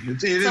see.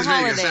 It is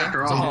Vegas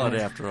after all. It's a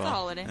holiday after all. It's a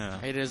holiday.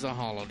 Yeah. It is a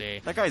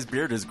holiday. That guy's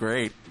beard is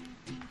great.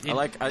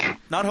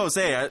 Not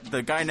Jose,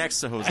 the guy next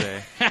to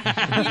Jose. He knew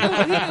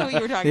what you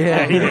were talking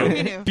about.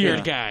 He knew.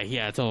 Beard guy.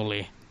 Yeah,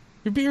 totally.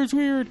 Your beard's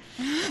weird.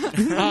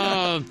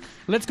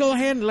 Let's go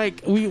ahead.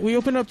 Like we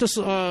opened up this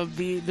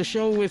the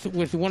show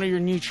with one of your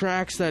new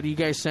tracks that you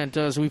guys sent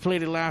us. We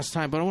played it last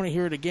time, but I want to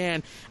hear it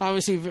again.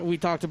 Obviously, we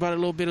talked about a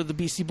little bit of the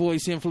Beastie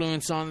Boys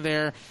influence on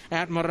there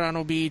at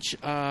Marano Beach.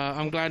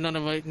 I'm glad none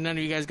of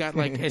you guys got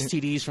like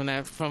STDs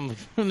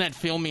from that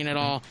filming at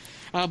all.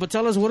 But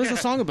tell us, what is the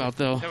song about,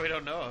 though? No, we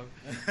don't know.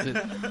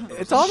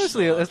 It's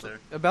honestly it's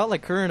about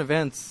like current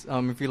events.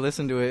 If you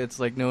listen to it, it's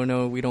like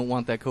no, we don't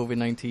want that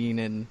COVID-19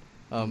 and.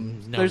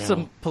 There's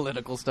some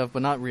political stuff,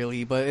 but not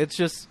really. But it's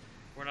just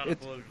we're not a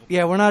political.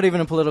 Yeah, we're not even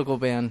a political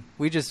band.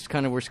 We just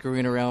kind of were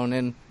screwing around,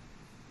 and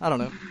I don't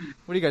know.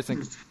 What do you guys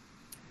think?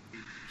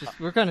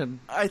 We're kind of.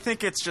 I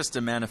think it's just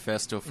a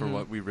manifesto for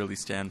what we really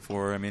stand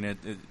for. I mean,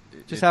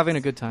 just having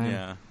a good time.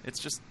 Yeah, it's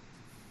just.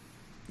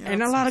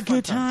 And a lot of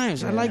good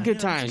times. I like good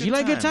times. You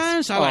like good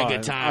times? I like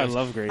good times. I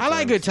love great times. I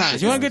like good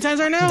times. You want good times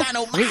right now? I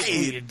love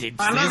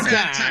good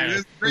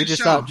times. We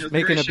just thought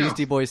making a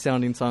Beastie Boys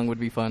sounding song would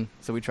be fun,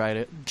 so we tried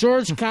it.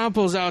 George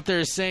Campos out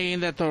there saying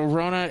that the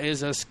Rona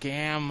is a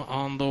scam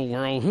on the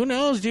world. Who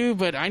knows, dude?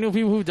 But I know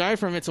people who die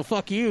from it, so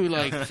fuck you.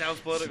 Like, sounds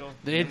political.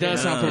 It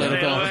does sound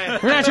political.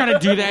 We're not trying to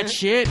do that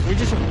shit. We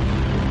just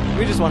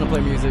want to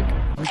play music.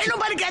 Ain't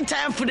nobody got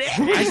time for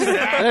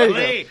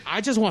that.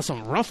 I just want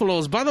some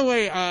Ruffalos. By the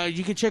way,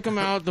 you can check them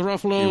out. The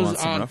Ruffalos. You want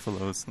some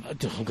Ruffalos?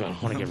 Oh God,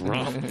 I want to get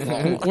rough.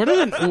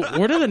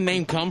 Where did the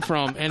name come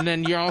from? And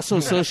then you're also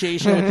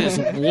association with this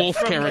wolf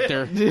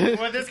character.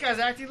 What this guy's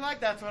acting like,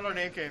 that's what our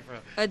name came from.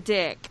 A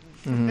dick.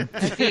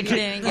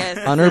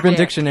 Mm-hmm. On Urban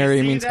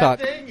Dictionary, it means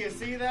cock. You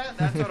see that?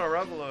 That's what a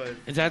ruffalo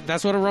is.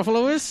 That's what a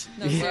Ruffalo is?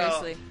 No,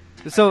 seriously.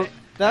 So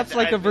that's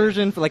like a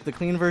version, for like the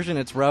clean version,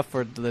 it's rough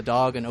for the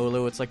dog, and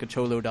Olo, it's like a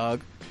cholo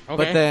dog. Okay.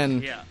 But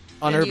then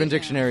on And Urban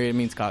Dictionary, it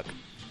means cock.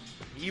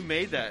 You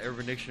made that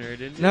Urban Dictionary,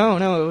 didn't you?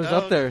 No, it was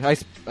up there. I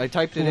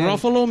typed it in.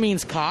 Ruffalo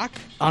means cock?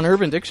 On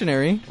Urban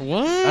Dictionary.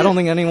 What? I don't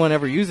think anyone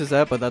ever uses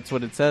that, but that's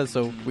what it says,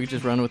 so we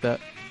just run with that.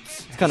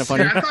 It's kind of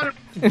funny.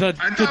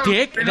 The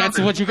dick? That's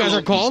what you guys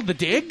are called? The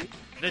dick?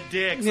 The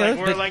dicks. Yeah, like,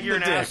 we're like you're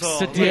an asshole.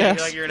 The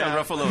dicks. Like you're an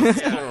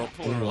Ruffalo.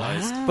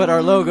 Polarized. But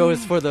our logo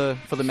is for the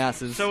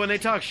masses. So when they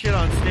talk shit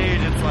on stage,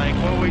 it's like,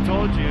 well, we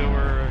told you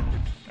we're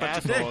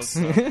assholes.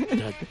 So.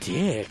 The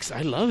dicks.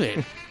 I love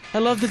it. I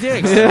love the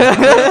dicks.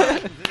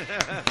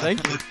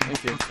 Thank you.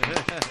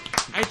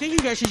 I think you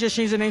guys should just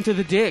change the name to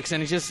the Dicks,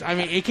 and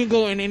it can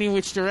go in any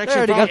which direction. They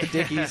already got the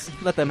Dickies.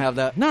 Let them have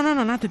that. No,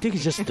 not the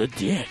Dickies, just the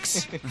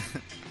Dicks.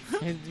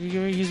 And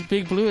you're gonna use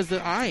Big Blue as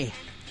the I.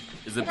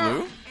 Is it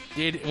blue?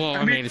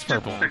 It's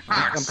purple.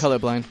 I'm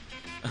colorblind.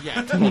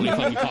 Yeah, totally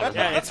fucking colorblind.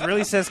 Yeah, it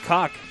really says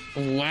cock.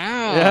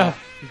 Wow. Yeah.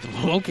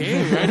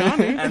 Okay, right on,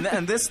 dude.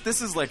 And this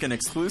is like an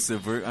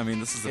exclusive.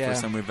 This is the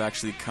first time we've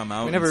actually come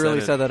out. We never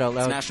really said that out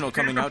loud. It's National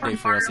Coming Out Day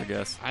for us, I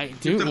guess.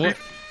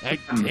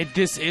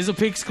 This is a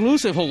pig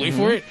exclusive. Wait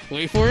for it.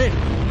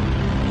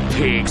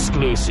 Pig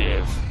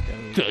exclusive.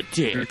 The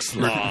Dicks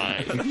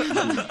Live. I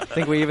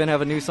think we even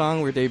have a new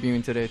song we're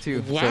debuting today,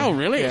 too. Wow, so,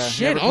 really? Yeah,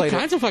 shit, all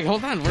kinds of fucking...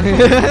 Hold on.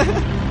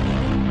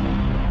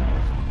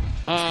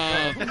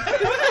 I'm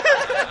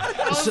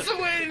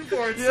still waiting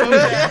for it so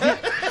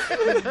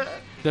bad.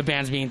 The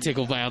band's being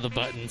tickled by all the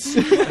buttons.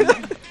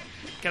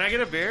 Can I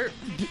get a beer?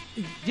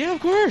 Yeah, of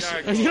course.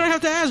 Right, cool. You don't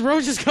have to ask, bro.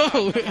 Just go.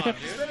 On,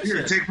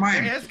 Here, take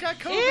mine. It's got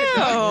COVID.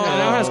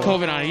 That has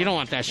COVID on it. You don't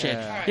want that shit.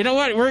 Yeah. You know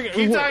what?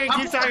 Keep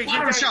talking.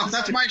 Bottom shelf.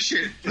 That's my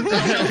shit.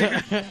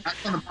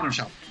 That's on the bottom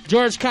shelf.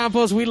 George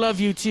Campos, we love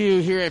you too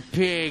here at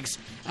Pigs.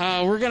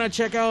 We're going to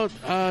check out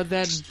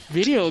that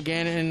video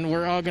again, and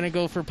we're all going to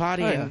go for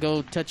potty and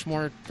go touch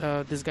more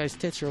this guy's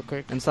tits real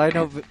quick. And side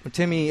note,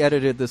 Timmy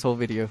edited this whole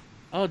video.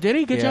 Oh, did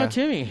he? Good job,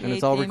 Timmy. And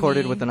it's all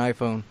recorded with an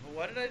iPhone.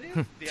 What did I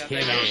do?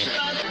 Timmy.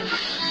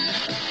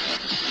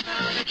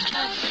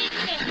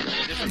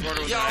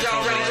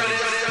 Y'all ready?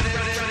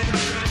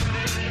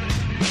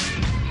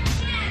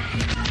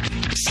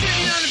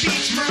 Sitting on the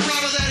beach,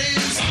 Murano that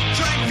is.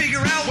 Trying to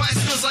figure out why it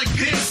smells like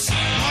piss.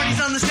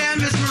 Marty's on the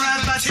stand,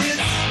 mesmerized by tits.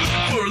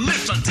 Looking for a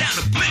lift on down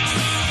to Blitz.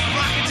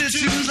 Rocking to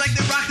tunes like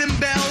they rock them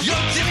bells. Yo,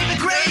 Timmy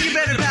the Gray, you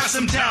better pass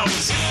some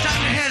towels.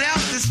 Time to head out,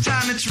 this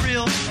time it's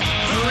real.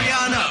 Hurry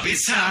on up,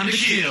 it's time to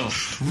kill.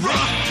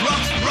 Rough,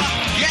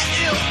 get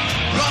ill.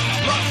 Rough,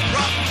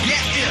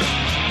 get ill.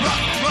 Rough,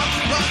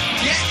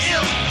 get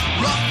ill.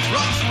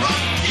 Rough,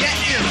 get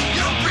ill.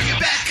 Yo, bring it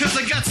back, cause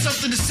I got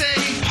something to say.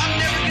 I'm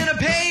never gonna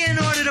pay in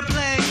order to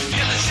play.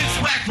 Yeah, that shit's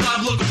whack,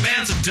 Rob. Local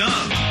bands are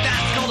dumb.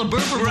 That's called a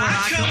burper. Where I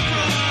come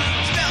from.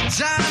 It's about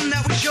time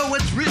that we show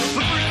what's real.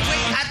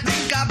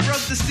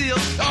 the seal.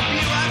 I'll be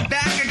right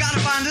back, I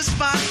gotta find a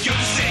spot. Yo,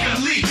 the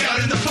second leak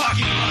out in the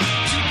parking lot.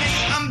 Today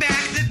I'm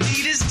back, the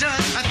deed is done.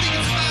 I think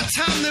it's about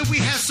time that we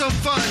have some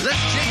fun. Let's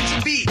change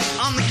the beat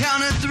on the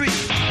count of 3.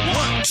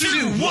 1,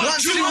 2, 1,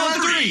 2,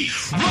 1, 3.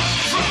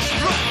 Rough, rough,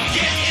 rough,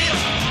 get ill.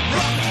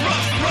 Rough,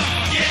 rough, rough,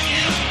 get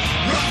ill.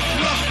 Rough,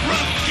 rough,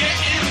 rough, get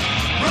ill.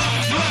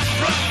 Rough, rough,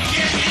 rough,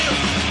 get ill.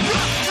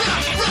 Rough,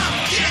 rough, rough,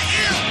 get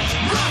ill.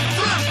 Rough,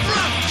 rough,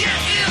 rough,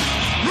 get ill.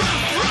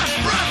 Rough, rough,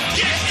 rough,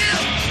 get ill.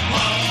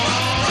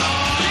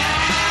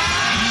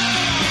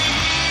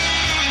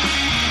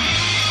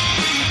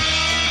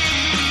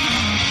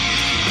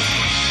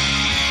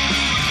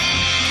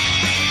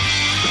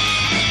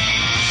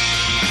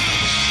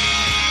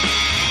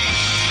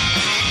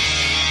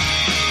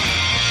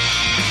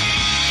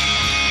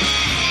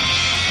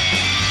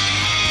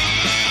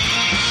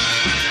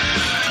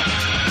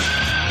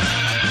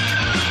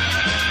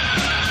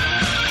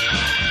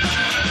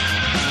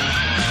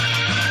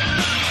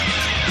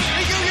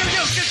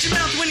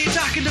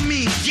 To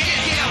me.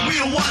 Yeah, we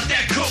don't want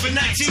that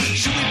COVID-19.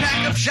 Should we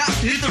pack up shop,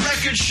 hit the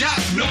record shop?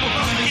 No more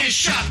gonna get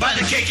shot by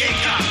the KK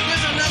cop.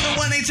 There's another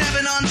 187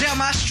 on down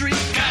my street.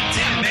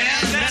 Goddamn,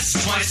 man, that's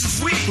twice as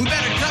sweet. We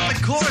better cut the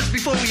cords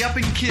before we up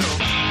and kill.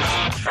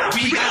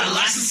 We got a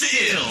license to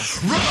ill.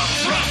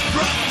 Rough, rough,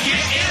 rough,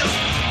 get ill.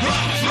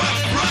 Rough, rough,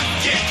 rough,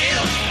 get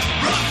ill.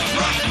 Rough,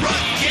 rough,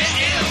 rough, get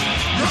ill.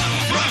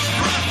 Rough, rough,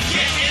 rough,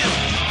 get ill.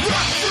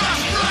 Rough,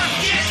 rough, rough,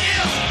 get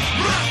ill.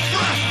 Rough,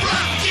 rough,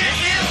 rough, get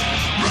ill.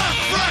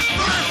 Rough, rough,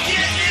 rough,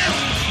 get ill.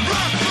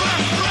 Rough,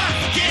 rough, rough,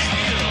 get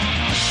ill.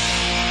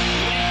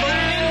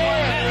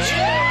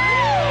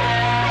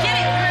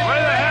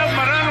 Where the hell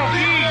Marano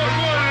be?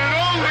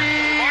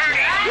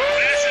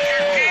 This is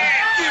your kid.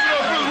 Give it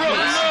up for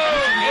Rough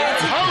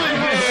Love.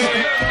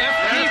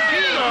 Hollywood.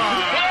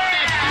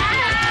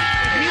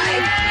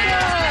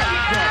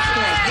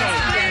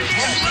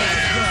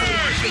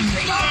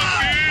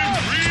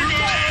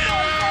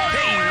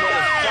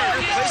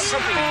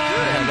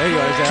 Yeah, there you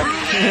are,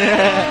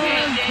 Zach.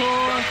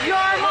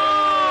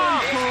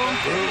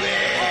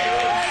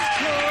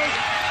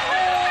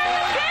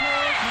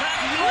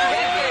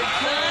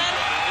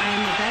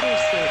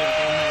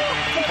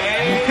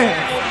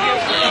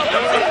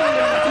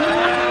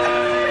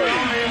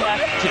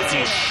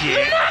 Kissy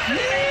shit.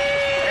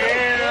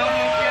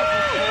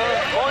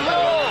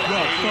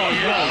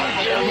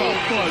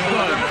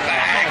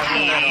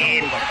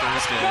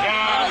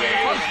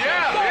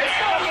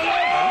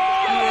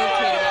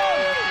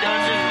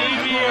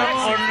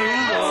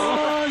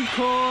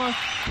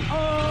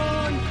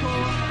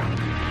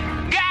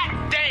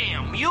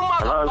 Goddamn, you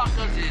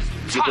motherfuckers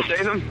is You can tight.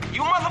 save him?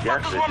 You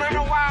motherfuckers want to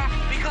know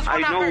why? Because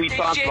when I know heard we this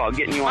talked shit, about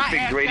getting you on my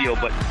Pigs ass Radio,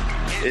 got but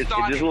it's a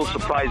little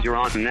surprise you're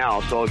on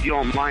now. So if you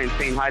don't mind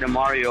saying hi to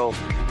Mario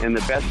and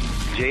the best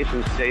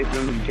Jason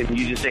Statham, can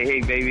you just say,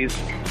 hey, babies,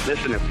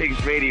 listen to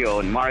Pigs Radio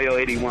and Mario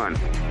 81.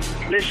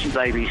 Listen,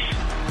 babies.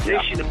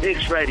 Listen to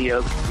Pigs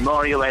Radio,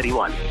 Mario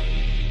 81.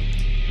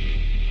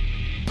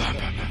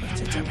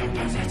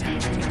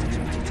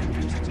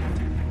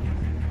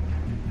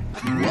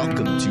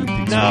 Welcome to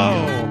Pigs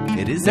No.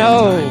 Radio. It is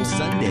No. End Time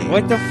Sunday.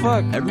 What the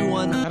fuck?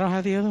 Everyone, I don't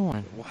have the other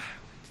one.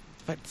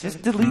 But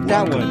just delete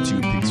that one.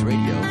 welcome to Pigs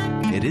Radio.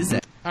 It is All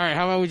right,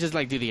 how about we just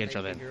do the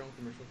intro then?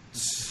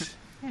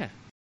 Yeah.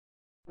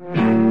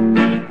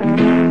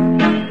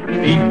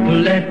 People,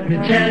 let me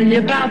tell you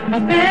about my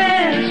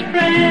best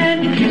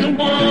friend. He's a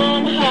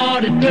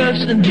warm-hearted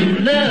person who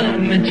loved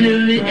me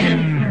till the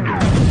end.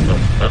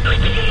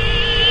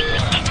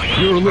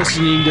 You're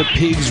listening to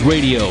Pigs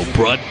Radio,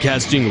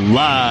 broadcasting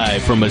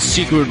live from a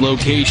secret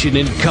location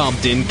in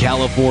Compton,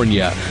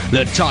 California.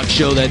 The talk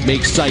show that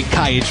makes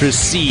psychiatrists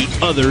see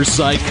other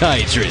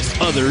psychiatrists,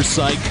 other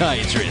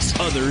psychiatrists,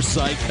 other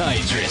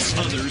psychiatrists,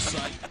 other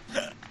psychiatrists.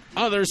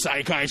 Other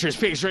Psychiatrist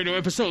Pigs Radio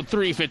episode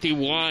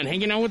 351,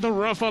 hanging out with the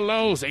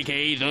Ruffalos,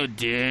 a.k.a. the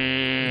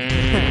Dead.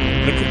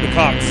 The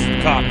Cox.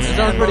 That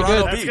sounds pretty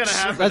good. That's gonna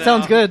happen That now.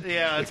 sounds good.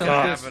 Yeah, it's That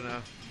gonna sounds happen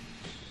now.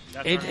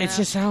 That's It alright.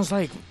 just sounds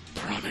like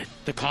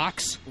the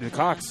Cox. The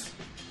Cox.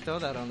 Throw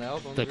that on the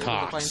album. The Real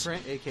Cox. Fine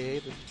print, a.k.a.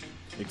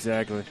 the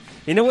Exactly.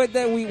 You know what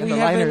that we And the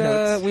liner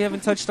notes.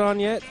 haven't touched on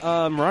yet?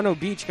 Murano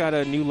Beach got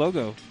a new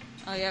logo.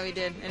 Oh yeah, we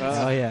did. And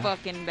Oh, it's yeah.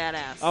 fucking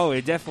badass. Oh,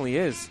 it definitely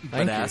is.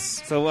 Thank you.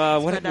 badass. So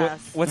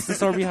Badass. what's the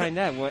story behind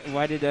that?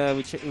 Why did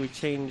we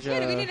change?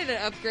 Yeah, we needed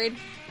an upgrade.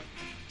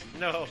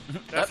 No,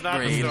 that's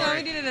not the Upgrade. No, we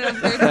story. needed an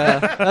upgrade.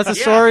 That's a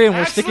story, and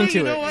we're Actually, sticking to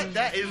you know it. what?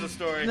 That is a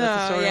story.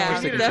 No, story yeah, we're it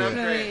sticking to.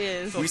 definitely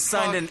is. We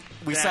signed an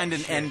that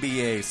shit.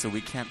 NBA, so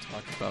we can't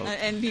talk about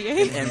An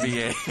NBA. an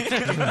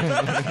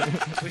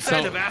NBA. We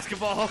signed a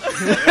basketball.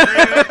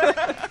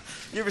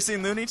 You ever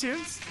seen Looney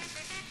Tunes?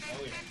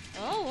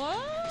 Oh,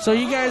 what? So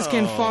you guys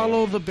can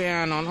follow the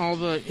band on all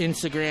the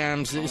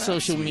Instagrams, the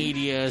social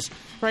medias.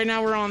 Right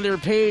now we're on their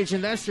page,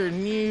 and that's their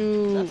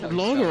new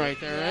logo right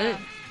there,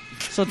 right?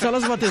 So tell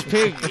us about this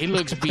pig. He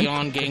looks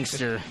beyond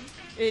gangster.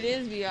 It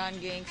is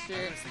beyond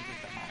gangster.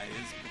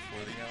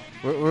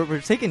 We're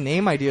taking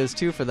name ideas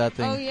too for that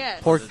thing. Oh,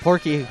 yes.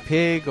 Porky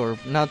Pig, or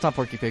no, it's not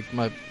Porky Pig.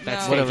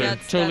 That's whatever.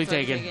 totally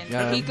taken.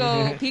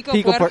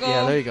 Pico Puerco.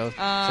 Yeah, there you go.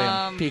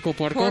 Pico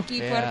Puerco. Porky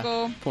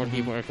Puerco.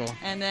 Porky Puerco.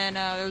 And then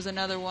there was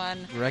another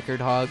one. Record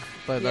Hog,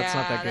 but that's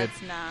not that good.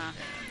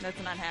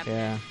 That's not happening.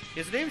 Yeah.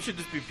 His name should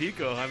just be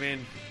Pico. I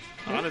mean,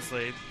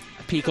 honestly.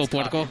 Pico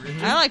Puerco.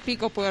 I like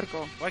Pico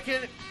Puerco. Why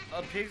can't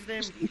a pig's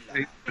name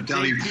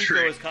Italian Pico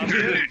is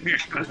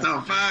copyrighted? What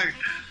the fuck?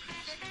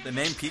 The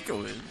name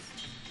Pico is.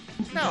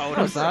 No,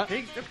 What's that?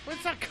 Pig,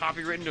 it's not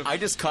copywritten to... I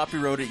just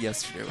copywrote it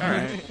yesterday. All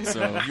right.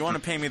 So if you want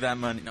to pay me that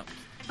money, no.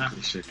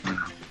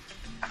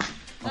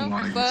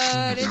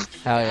 But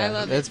it's, Hell yeah, I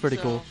love it's it, pretty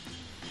so. cool.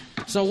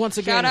 So once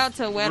again, shout out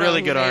to Wedo.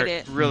 Really good who art. made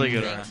it. Really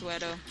good Thanks,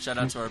 art. Wedo. Shout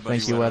out to our buddy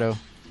Thank you, Wedo.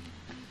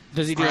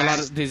 Does he do a lot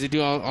of? Does he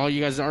do all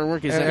you guys'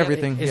 artwork? Is that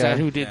everything? Is yeah. that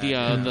who did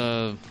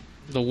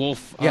the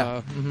wolf?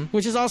 Yeah.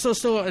 Which is also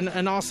still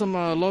an awesome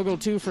logo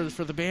too for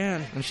the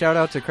band. And shout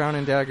out to Crown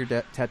and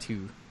Dagger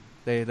Tattoo.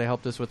 They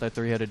helped us with that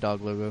 3-headed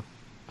dog logo.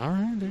 All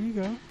right, there you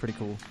go. Pretty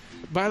cool.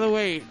 By the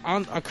way,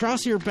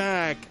 across your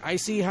back, I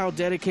see how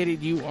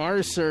dedicated you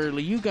are, sir.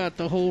 You got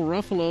the whole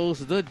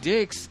Ruffalos, the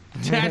dicks,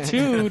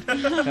 tattooed.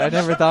 I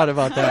never thought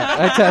about that.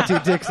 I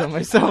tattooed dicks on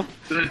myself.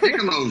 The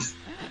Dickalos.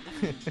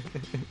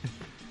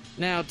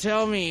 Now,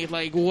 tell me,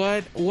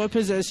 what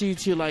possessed you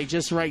to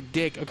just write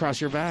 "dick"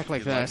 across your back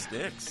like that? Likes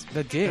dicks.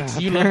 The dicks.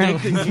 You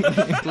love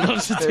dicks.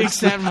 Loves the dicks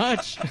that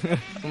much.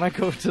 I might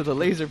go to the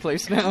laser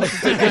place now.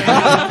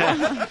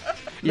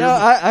 No,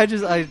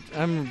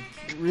 I'm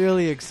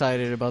really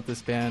excited about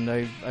this band.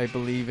 I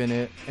believe in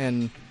it,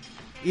 and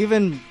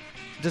even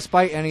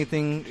despite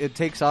anything, it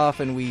takes off,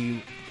 and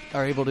we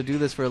are able to do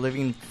this for a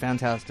living.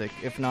 Fantastic.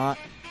 If not,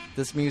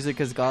 this music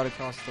has got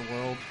across the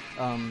world.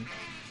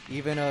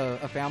 Even a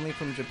family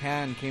from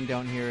Japan came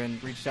down here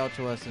and reached out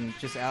to us and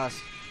just asked,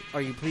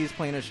 "Are you please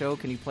playing a show?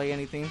 Can you play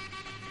anything?"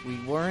 We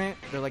weren't.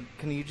 They're like,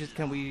 "Can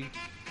we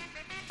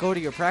go to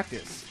your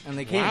practice?" And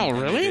they came. Wow,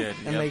 really?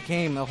 And they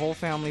came. The whole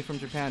family from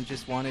Japan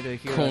just wanted to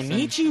hear us.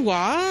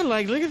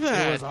 Konnichiwa! Look at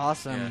that. It was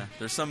awesome. Yeah,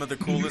 they're some of the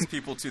coolest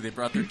people too. They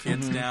brought their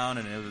kids down,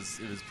 and it was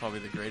probably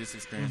the greatest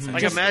experience.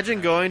 Like, imagine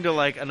going to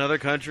another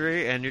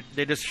country and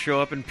they just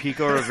show up in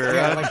Pico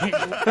Rivera,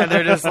 and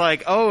they're just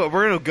like, "Oh,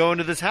 we're gonna go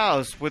into this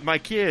house with my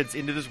kids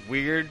into this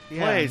weird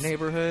place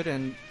neighborhood."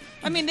 And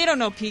I mean, they don't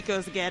know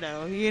Pico's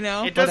ghetto, you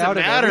know? it doesn't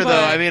matter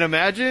though. I mean,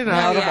 imagine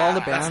out of all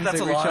the bands that's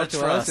that a reached lot out of to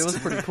trust. us, it was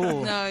pretty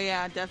cool. No,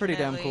 yeah, definitely. Pretty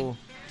damn cool.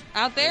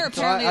 Out there, So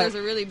apparently, I- there's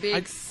a really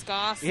big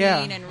ska scene Yeah,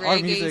 and reggae our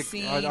music,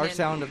 scene. our and-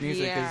 sound of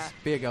music yeah. is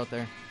big out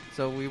there.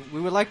 So we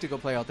would like to go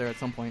play out there at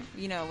some point.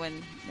 You know,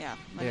 when Yeah.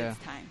 it's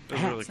time.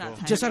 That's really It's not cool.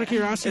 time Just out of yet.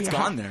 curiosity, It's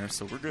gone there,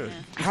 so we're good.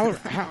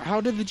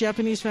 How did the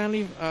Japanese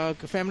family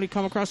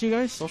come across you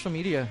guys? Social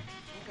media.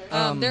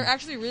 They're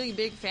actually really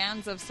big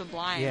fans of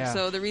Sublime. Yeah.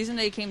 So the reason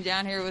they came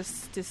down here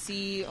was to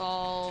see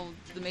all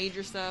the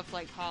major stuff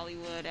like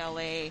Hollywood,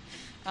 LA.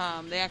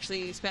 They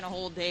actually spent a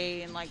whole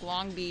day in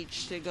Long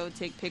Beach to go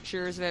take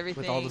pictures of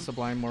everything. With all the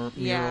Sublime murals.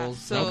 Yeah,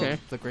 so- Okay.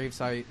 The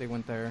gravesite, they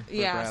went there. for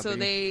Yeah, so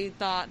Bradley. they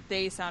thought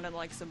they sounded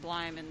like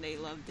Sublime and they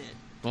loved it.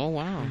 Oh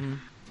wow!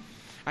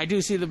 I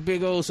do see the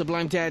big old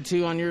Sublime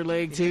tattoo on your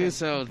leg too.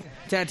 So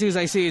tattoos,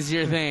 I see, is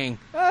your thing.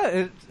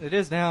 It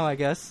is now, I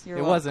guess. You're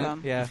it welcome.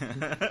 wasn't. Yeah.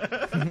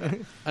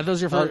 Are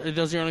those your are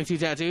those your only two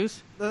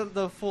tattoos?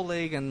 the full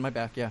leg and my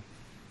back. Yeah.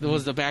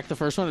 Was the back the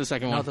first one or the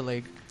second one? Not the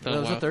leg. Oh, That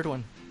was wow. the third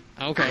one.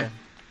 Okay. Yeah.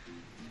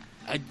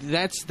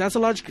 That's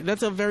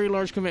a very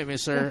large commitment,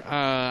 sir.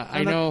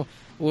 I know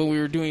when we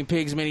were doing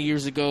Pigs many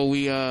years ago,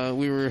 we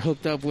were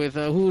hooked up with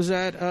who was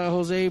that?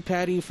 Jose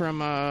Patty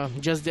from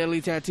Just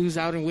Deadly Tattoos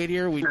out in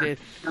Whittier. We did.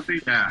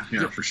 Yeah,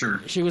 for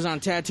sure. She was on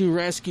Tattoo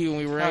Rescue, and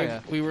we were Oh,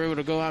 yeah. we were able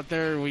to go out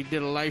there. And we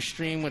did a live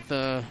stream with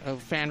a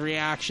fan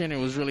reaction. It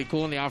was really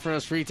cool, and they offered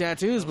us free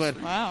tattoos. But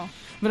Wow.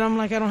 But I'm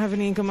like, I don't have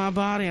any ink on my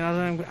body, and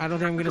I don't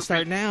think I'm gonna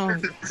start now.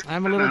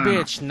 I'm a little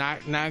bitch.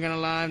 Not gonna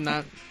lie. I'm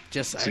not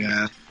just.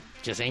 I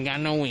just ain't got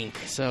no ink.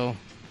 So,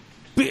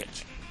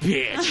 bitch.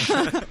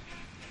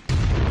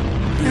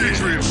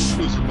 Pigs Radio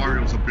exclusive.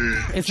 Mario's a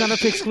bitch. It's not a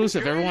Pig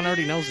exclusive. Everyone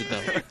already knows it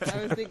though.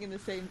 I was thinking the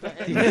same thing.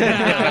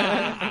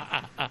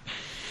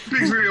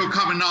 Pigs Radio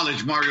common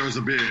knowledge. Mario is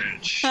a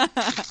bitch.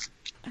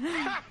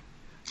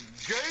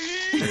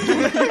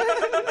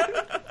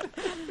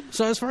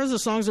 So as far as the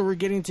songs that we're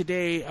getting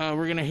today,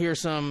 we're gonna hear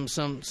some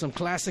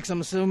classics. I'm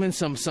assuming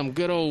some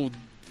good old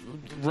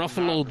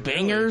Ruffalo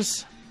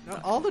bangers. No,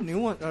 all the new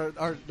ones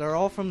they're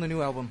all from the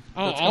new album.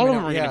 Oh, that's all of coming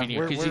them are out. gonna be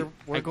new, 'cause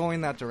We're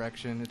going that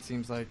direction. It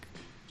seems like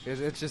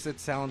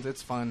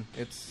it's fun.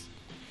 Is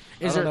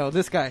I don't there- know.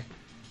 This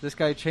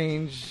guy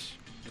changed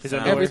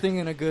everything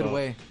in a good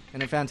way,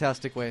 in a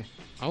fantastic way.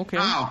 Okay.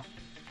 How?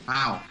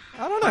 I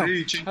don't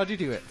know. How'd you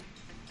do it?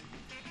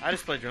 I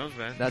just play drums,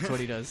 man. That's what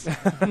he does.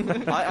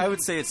 I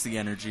would say it's the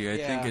energy. I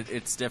Yeah. think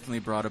it's definitely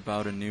brought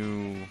about a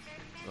new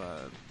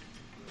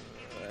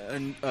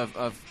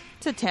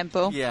It's a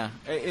tempo. Yeah,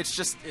 it's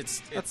just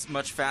it's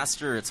much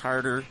faster. It's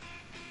harder.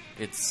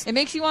 It's It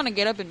makes you want to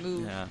get up and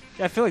move. yeah.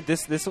 I feel like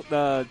this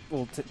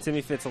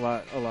Timmy fits a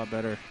lot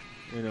better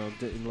in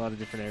a lot of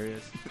different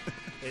areas.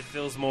 It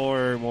feels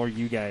more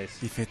you guys.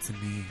 He fits in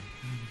me.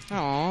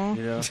 Aww.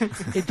 You know?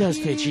 It does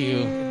fit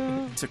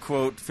you. To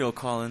quote Phil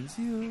Collins,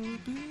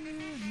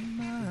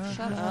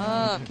 Shut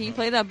up. Can you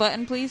play that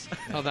button, please?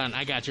 Hold on,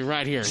 I got you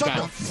right here. Shut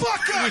Got the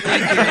fuck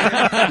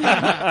up!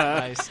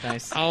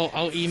 Nice.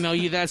 I'll email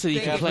you that so you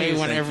can you. play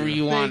whenever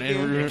you want.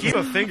 Keep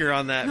a finger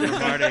on that,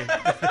 Marty.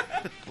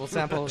 We'll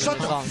sample Shut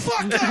the the song.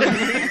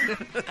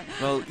 fuck up!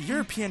 well,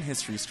 European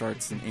history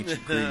starts in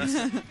ancient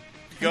Greece.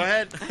 Go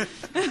ahead.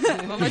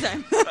 One more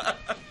time.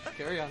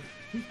 Carry on.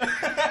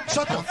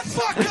 Shut the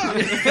fuck up!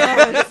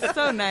 Oh, it's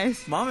so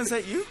nice. Mom, is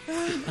that you?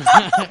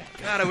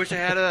 God, I wish I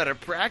had that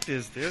at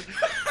practice, dude.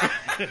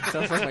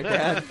 Sounds like my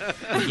dad.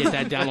 You get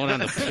that download on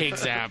the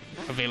Pigs app,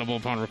 available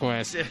upon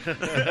request.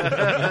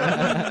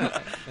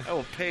 I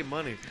will pay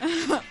money.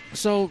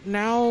 So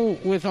now,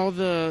 with all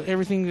the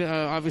everything,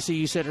 obviously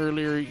you said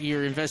earlier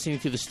you're investing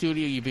into the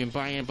studio. You've been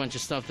buying a bunch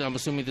of stuff. I'm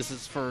assuming this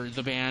is for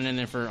the band and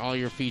then for all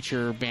your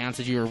feature bands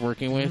that you were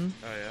working with.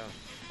 Mm-hmm. Oh, yeah.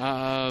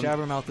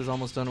 Jabbermouth is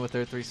almost done with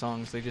their 3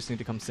 songs. They just need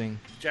to come sing.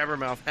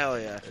 Jabbermouth, hell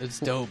yeah. It's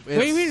dope. What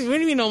do you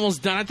mean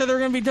almost done? I thought they were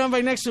going to be done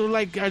by next.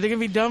 Like, are they going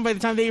to be done by the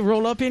time they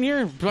roll up in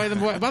here? By the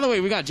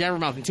way, we got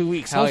Jabbermouth in 2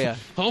 weeks. Hell yeah.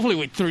 Hopefully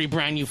with 3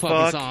 brand new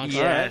fucking songs.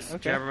 Yes, All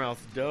right, okay.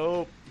 Jabbermouth's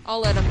dope. I'll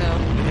let him know.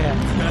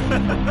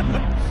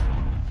 Yeah.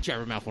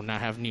 Jabbermouth will not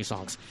have new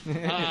songs.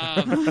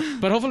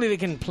 But hopefully they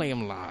can play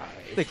them live.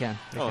 They can.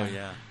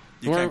 Yeah.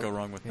 You can't go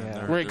wrong with them.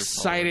 Yeah. We're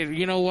excited.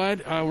 You know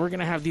what? We're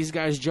going to have these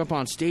guys jump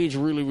on stage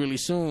really, really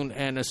soon.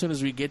 And as soon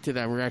as we get to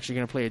that, we're actually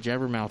going to play a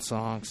Jabbermouth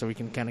song so we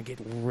can kind of get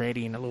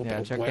ready and a little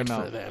bit check wet them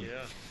out. for them.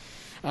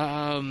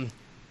 Yeah.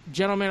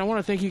 Gentlemen, I want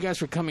to thank you guys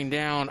for coming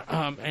down.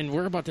 And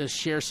we're about to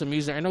share some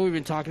music. I know we've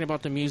been talking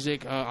about the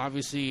music.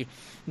 Obviously,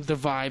 the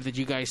vibe that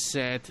you guys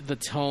set, the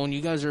tone.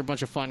 You guys are a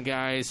bunch of fun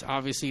guys.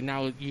 Obviously,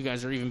 now you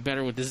guys are even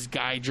better with this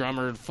guy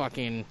drummer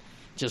fucking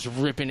just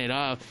ripping it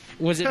up.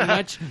 Was it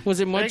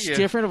much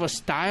different of a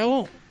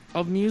style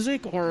of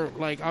music, or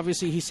like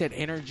obviously he said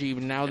energy,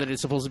 but now that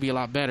it's supposed to be a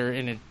lot better,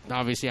 and it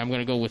obviously I'm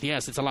going to go with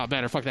yes, it's a lot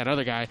better. Fuck that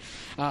other guy.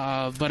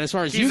 But as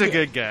far as He's a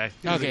good guy.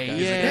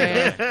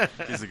 Okay,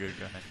 He's a good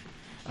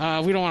guy.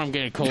 We don't want him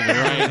getting COVID,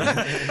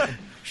 right?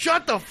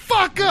 Shut the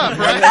fuck up,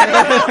 right?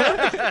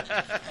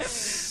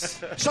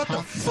 Shut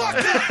the fuck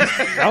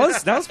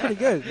up! That was pretty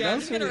good. Yeah, I'm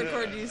just going to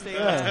record you saying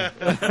that.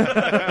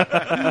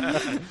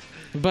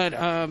 But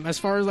as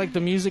far as like the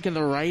music and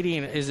the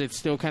writing, is it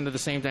still kind of the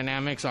same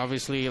dynamics?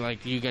 Obviously,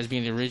 like you guys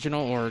being the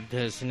original, or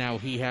does now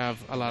he have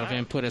a lot of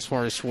input as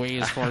far as sway,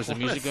 as far as the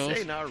music goes?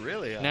 Say not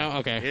really. No,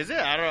 okay. Is it?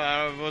 I don't know.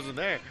 I wasn't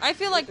there. I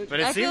feel like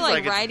But it seems like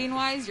it's- writing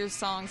wise, your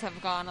songs have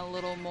gone a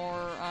little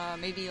more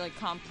maybe like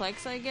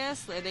complex. I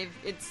guess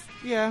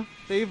Yeah,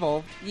 they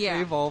evolved. Yeah.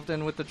 They evolved,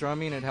 and with the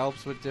drumming, it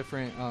helps with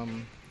different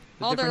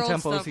all their different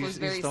old tempos stuff was he's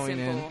very throwing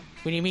in. simple.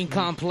 When you mean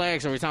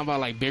complex, are we talking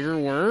about like bigger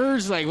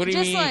words? Like what do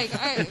you Just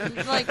mean?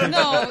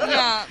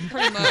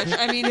 pretty much.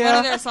 I mean, one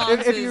of their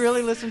songs if you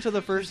really listen to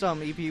the first EP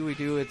we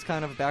do, it's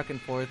kind of back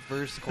and forth,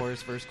 verse,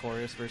 chorus, verse,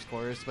 chorus, verse,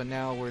 chorus. But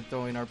now we're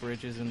throwing our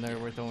bridges in there.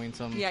 We're throwing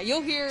some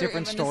you'll hear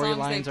different when the songs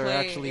storylines they are play,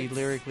 actually it's-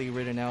 lyrically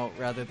written out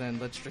rather than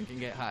let's drink and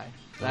get high.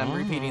 I'm Oh.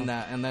 repeating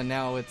that, and then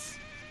now it's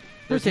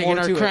We're there's taking more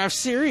our to it. craft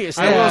serious.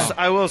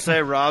 I will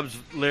say Rob's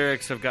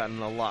lyrics have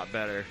gotten a lot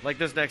better. Like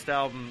this next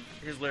album,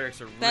 his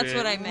lyrics are That's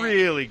what I meant.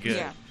 really good.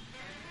 Yeah.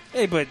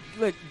 Hey, but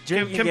look,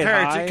 drink and get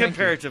high.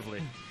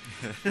 Comparatively.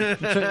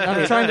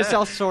 I'm trying to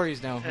tell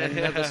stories now, and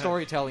the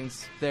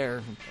storytelling's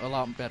there a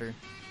lot better.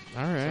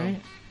 All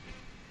right.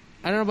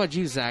 I don't know about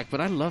you, Zach, but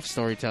I love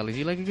storytelling.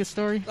 You like a good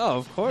story? Oh,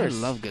 of course. I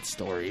love good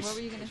stories. What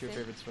were you going to What's your say?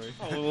 favorite story?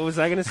 Oh, what was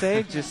I gonna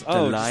say? Just The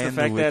just Lion, the the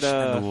fact Witch,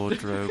 that and the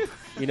Wardrobe.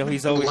 you know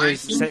he's over here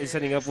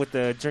setting up with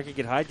the drink and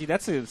get high. Dude,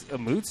 that's a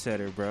mood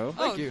setter, bro.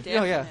 Oh, Thank you.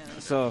 definitely. Yeah.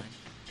 So,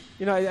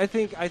 you know, I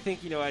think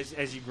you know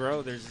as you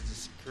grow, there's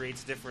just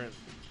creates different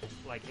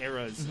like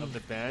eras of the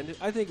band.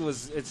 I think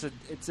it's a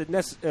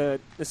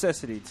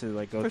necessity to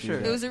like go For through sure.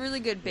 that. It was a really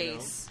good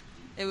base.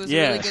 It was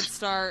Yeah. a really good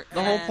start.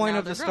 The whole and point now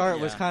of the they're start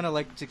growing. was kind of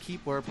like to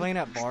keep. We're playing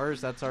at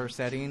bars. That's our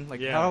setting. Like,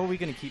 Yeah. how are we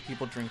going to keep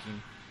people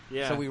drinking?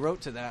 Yeah. So we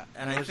wrote to that,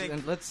 And and, I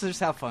think- let's just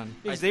have fun.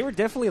 Because they were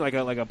definitely like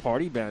a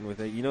party band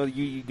with it. You know,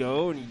 you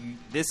go and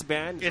this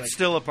band. It's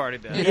still a party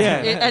band.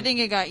 Yeah. I think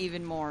it got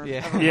even more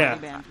Yeah. of a Yeah,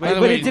 party band. By the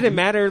but way- it didn't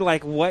matter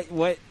like what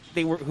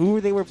they were,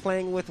 who they were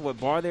playing with, what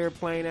bar they were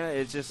playing at.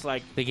 It's just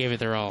like They gave it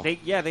their all. they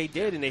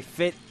did, and they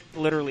fit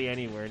literally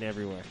anywhere and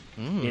everywhere.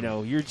 Mm. You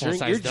know, you're One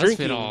size you're does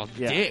drinking fit all.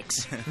 yeah.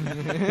 Dicks.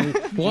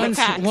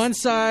 one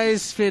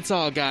size fits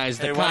all, guys.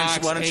 The Hey, cocks,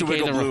 why don't you aka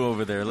wiggle the- Blue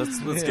over there?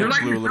 Let's You're give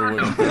like Blue a little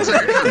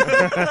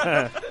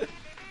wiggle.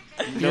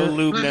 No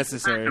lube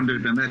necessary.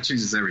 Dude, and that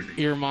changes everything.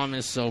 Your mom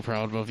is so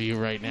proud of you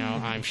right now,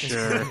 I'm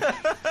sure.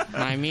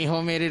 My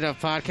mijo made it a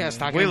podcast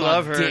talking We about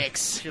love her.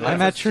 dicks. She I'm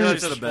lets at us- she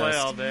lets church. us The play best.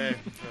 all day.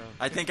 So.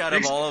 I think out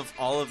of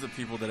all of the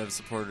people that have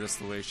supported us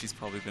the way, she's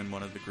probably been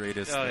one of the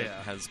greatest Oh, that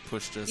yeah. has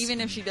pushed us. Even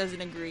if she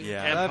doesn't agree.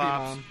 Yeah. And Love you,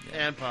 pops. Mom.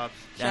 And pops.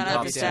 Shout And out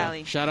Pops, to too.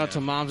 Sally. Shout out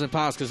to moms and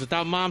pops, because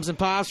without moms and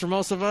pops, for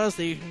most of us,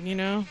 they, you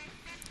know,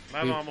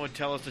 My mom would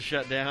tell us to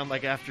shut down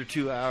like after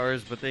 2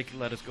 hours, but they can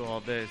let us go all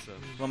day. So,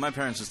 well, my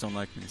parents just don't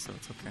like me, so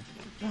it's okay.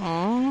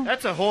 Aww.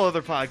 That's a whole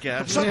other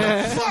podcast. Shut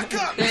the fuck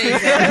up!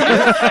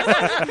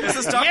 Is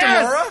this Dr.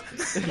 Mora?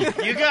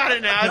 You got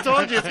it now. I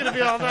told you it's going to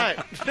be all night.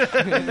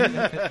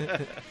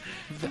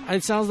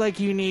 It sounds like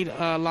you need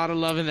a lot of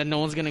loving that no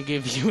one's going to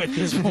give you at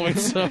this point.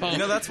 So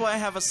that's why I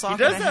have a sock He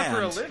does in a that hand.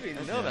 for a living.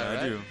 You know that, right?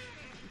 I do.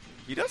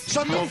 He does?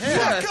 Shut the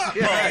fuck up!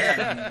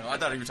 Yeah. I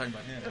thought you were talking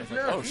about him. I was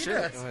like, oh,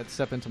 shit. Go ahead,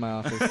 step into my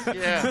office.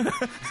 Yeah.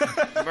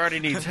 Marty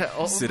needs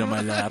help. Sit on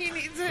my lap. He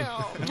needs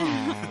help.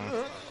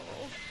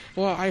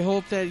 Well, I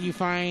hope that you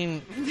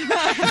find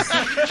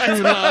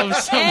true love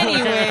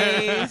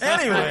somewhere.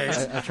 Anyways.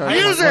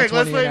 Music!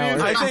 Let's play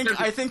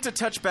music. I think to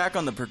touch back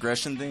on the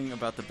progression thing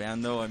about the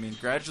band, though, I mean,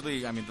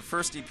 gradually, the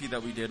first EP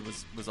that we did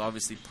was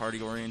obviously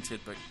party-oriented,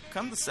 but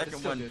come the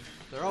second one,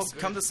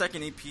 come the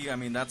second EP,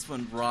 that's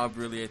when Rob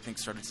really, I think,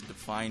 started to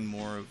define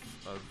more of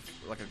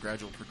like a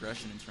gradual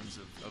progression in terms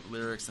of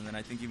lyrics, and then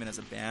I think even as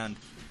a band,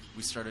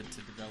 we started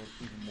to develop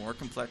even more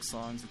complex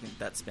songs. I think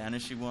that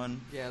Spanishy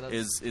one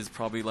is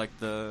probably like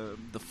the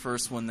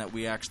first one that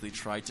we actually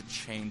tried to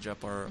change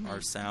up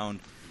our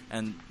sound.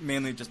 And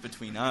mainly just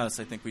between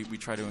us, I think we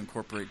try to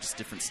incorporate just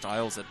different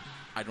styles that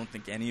I don't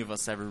think any of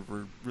us ever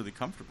were really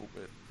comfortable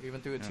with. We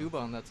even threw a tuba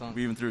on that song.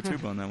 We even threw a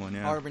tuba on that one,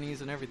 yeah.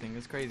 Harmonies and everything.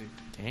 It's crazy.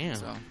 Damn.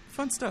 So,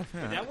 fun stuff,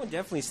 yeah. That one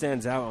definitely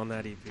stands out on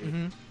that EP.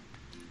 Mm-hmm.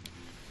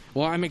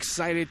 Well, I'm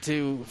excited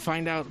to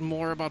find out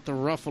more about the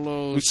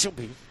Ruffalos. We should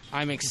be.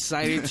 I'm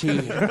excited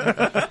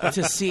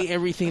to see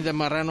everything that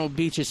Marrano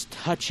Beach is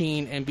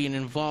touching and being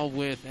involved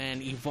with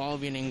and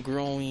evolving and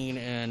growing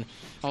and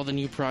all the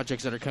new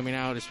projects that are coming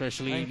out,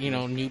 especially,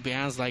 new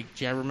bands like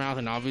Jabbermouth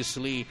and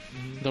obviously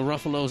the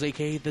Ruffalos,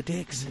 a.k.a. the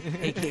Dicks,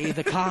 a.k.a.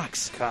 the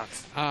Cocks.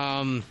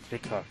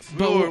 Big Cocks.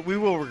 We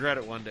will regret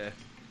it one day.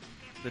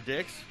 The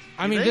Dicks?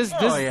 This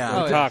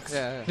Cocks.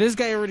 This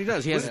guy already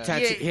does. He has a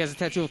tattoo. He has a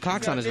tattoo of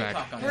Cocks on his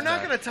back. We're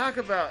not going to talk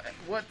about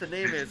what the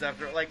name is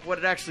after, like, what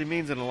it actually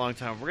means in a long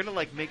time. We're going to,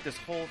 like, make this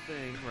whole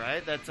thing,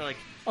 right? That's like,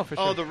 for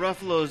sure. the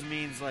Ruffalos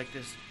means, like,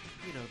 this,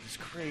 this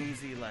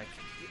crazy, like,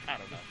 I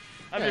don't know.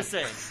 I'm just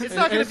saying. It's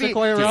not going to be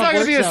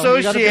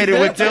associated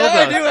with dildos.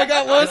 Yeah, I do. I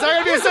got one. It's not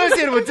going to be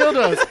associated with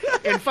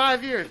dildos in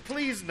 5 years.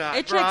 Please not,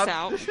 It Rob. checks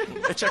out.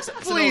 It checks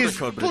out. Please,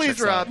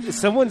 Rob.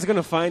 Someone's going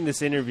to find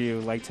this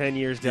interview like 10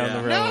 years down the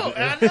road. No,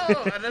 I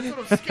know. And that's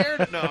what I'm scared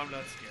of. No, I'm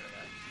not scared of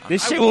that.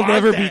 This shit will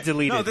never be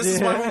deleted. No, this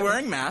is why we're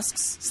wearing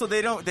masks, so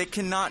they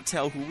cannot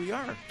tell who we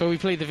are. But we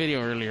played the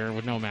video earlier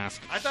with no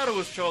mask. I thought it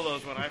was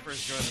Cholos when I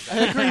first joined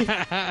the band.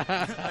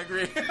 I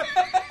agree.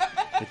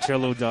 The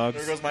Cholo Dogs.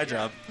 There goes my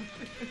job.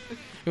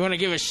 We want to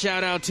give a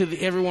shout out to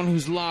everyone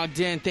who's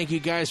logged in. Thank you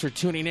guys for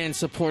tuning in,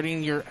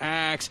 supporting your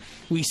acts.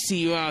 We see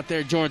you out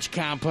there, George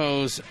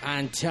Campos,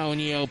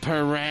 Antonio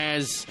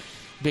Perez.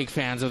 Big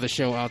fans of the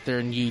show out there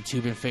on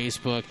YouTube and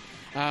Facebook.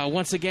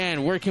 Once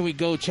again, where can we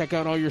go check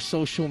out all your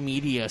social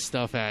media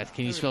stuff at?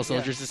 Can you spell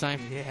soldiers this time?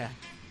 Yeah.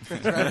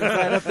 It's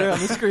right up there on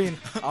the screen.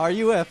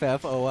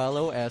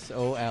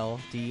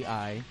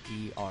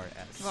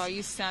 RUFFOLOSOLDIERS. Well,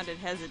 you sounded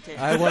hesitant.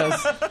 I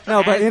was.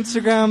 No, but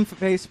Instagram,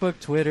 Facebook,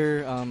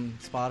 Twitter,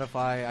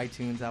 Spotify,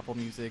 iTunes, Apple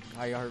Music,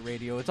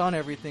 iHeartRadio. It's on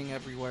everything,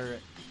 everywhere.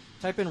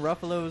 Type in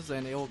Ruffalos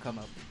and it will come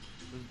up.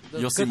 The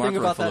You'll see good Mark thing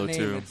about that Ruffalo, name,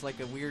 too. it's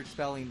like a weird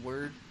spelling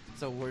word.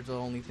 So words are the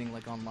only thing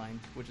like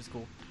online, which is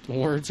cool.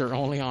 Words are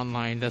only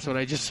online. That's what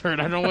I just heard.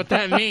 I don't know what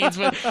that means,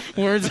 but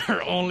words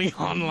are only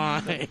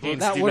online.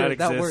 That word,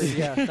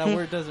 that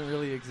word doesn't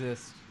really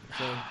exist.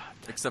 So.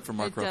 Except for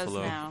Mark It does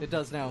Ruffalo. now. It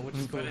does now, which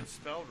is cool. But it's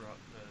spelled wrong.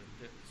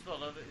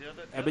 Spelled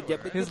right?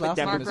 His last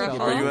name is spelled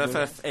Mark wrong.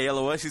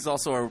 RUFFALOS. He's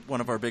also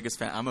one of our biggest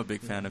fans. I'm a big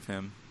fan of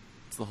him.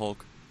 It's the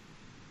Hulk.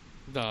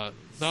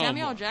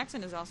 Samuel L.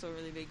 Jackson is also a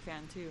really big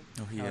fan, too.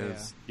 Oh, he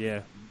is.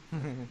 Yeah.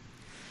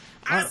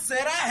 I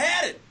said I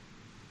had it.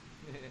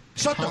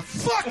 Shut the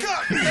fuck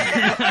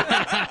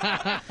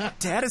up!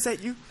 Dad, is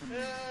that you?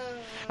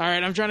 All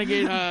right, I'm trying to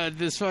get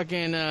this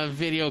fucking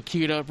video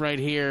queued up right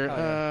here.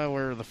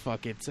 Where the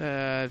fuck it's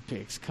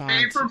Pix.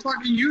 Pay for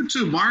fucking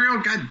YouTube,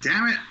 Mario. God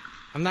damn it!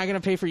 I'm not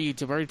gonna pay for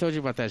YouTube. I already told you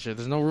about that shit.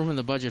 There's no room in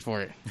the budget for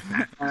it.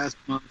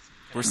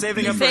 We're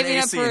saving up for an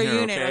AC a here,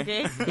 unit,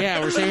 okay? Yeah,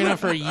 we're saving up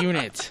for a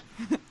unit.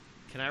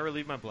 Can I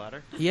relieve my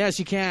bladder? Yes,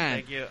 you can.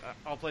 Thank you.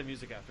 I'll play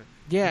music after.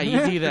 Yeah,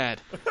 you do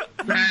that.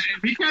 Man,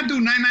 if he can't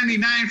do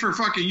 $9.99 for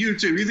fucking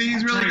YouTube, you think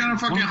he's really gonna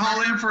fucking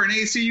haul in for an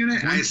AC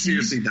unit? I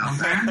seriously doubt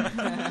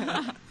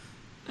that.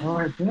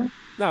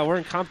 No, we're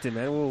in Compton,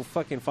 man. We'll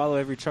fucking follow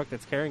every truck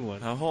that's carrying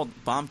one. I'll hold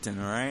Bompton,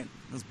 all right?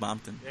 That's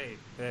Bompton.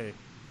 Hey.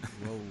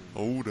 Whoa.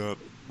 Hold up.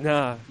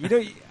 Nah,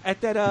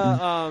 at that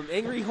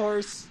Angry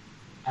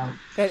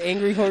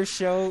Horse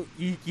show,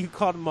 you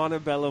called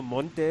Montebello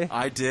Monte.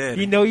 I did.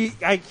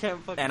 I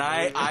can't fucking. And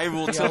I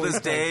will till this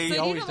day.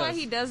 So you know why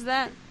he does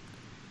that?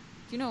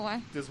 Do you know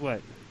why? Does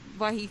what?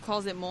 Why he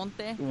calls it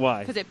Monte? Why?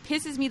 Because it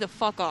pisses me the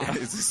fuck off.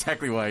 It's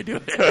exactly why I do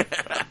it.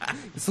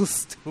 It's so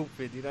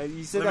stupid, dude.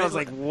 You said that, I was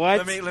like,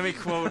 what? Let me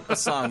quote a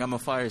song. I'm a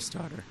fire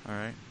starter. All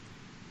right.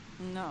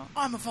 No.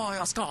 I'm a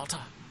fire starter.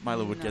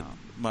 Milo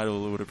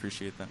would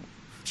appreciate that.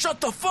 Shut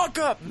the fuck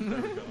up.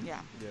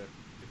 Yeah.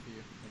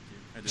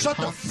 Shut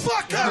the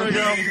fuck up. There we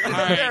go. All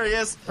right. There he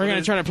is. We're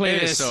gonna try to play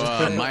this. So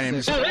my name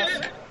is.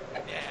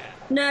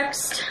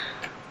 Next.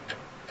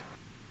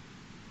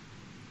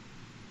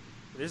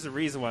 There's a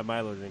reason why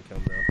Milo didn't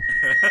come, though.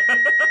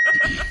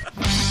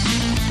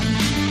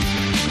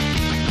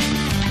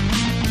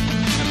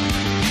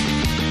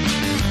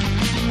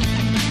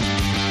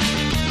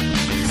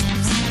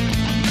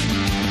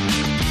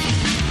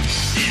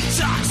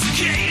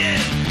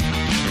 Intoxicated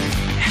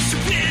and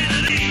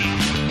stupidity.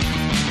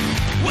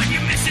 When you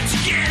mix it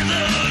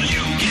together,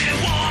 you get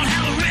one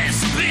hell of a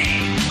recipe.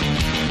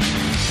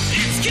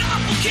 It's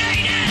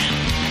complicated.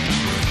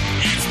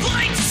 It's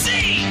plain to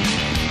see.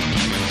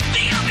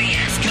 The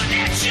obvious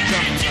connection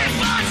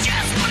defines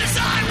just what is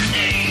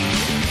irony.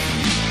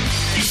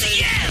 It's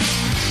the end.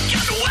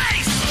 Got to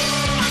waste.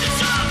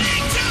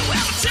 Undeserving to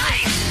have a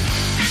taste.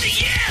 And the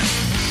years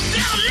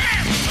now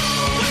left.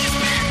 When you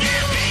spend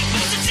them being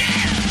put to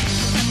death.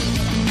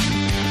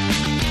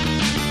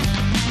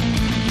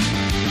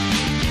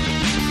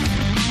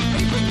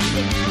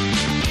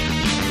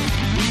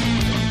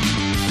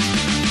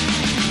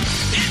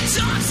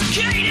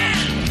 Intoxicated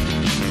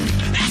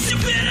and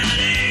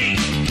stupidity.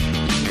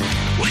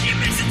 When you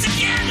mix it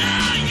together,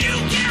 you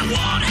get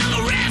one hell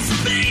of a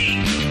recipe.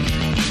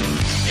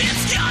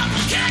 It's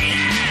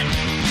complicated.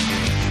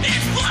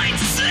 It's plain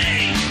to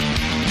see.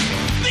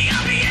 The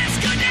obvious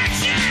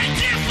connection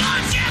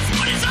defines just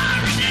what is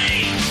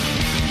irony.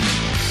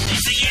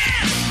 It's the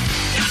years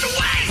down the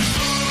waste.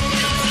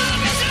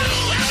 Deserving to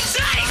have a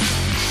taste.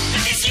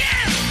 And these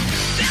years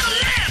they'll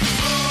live.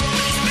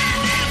 When you spend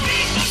them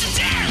being put to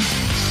death.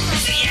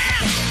 It's the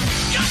years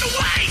down the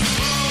waste.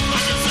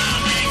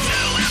 Undeserving to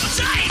have a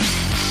taste.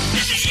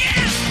 And these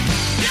years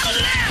they'll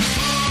live.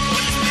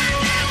 When you spend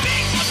them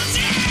being put to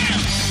death.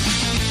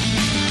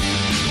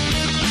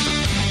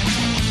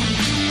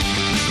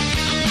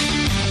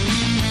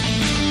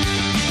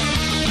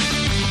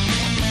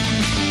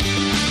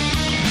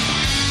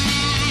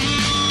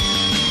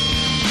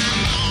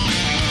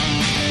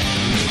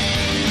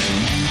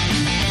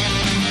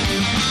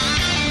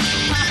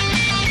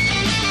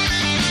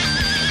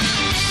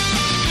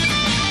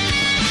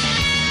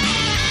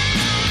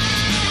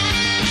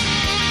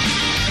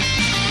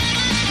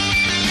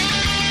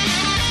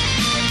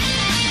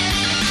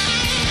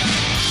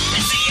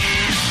 It's the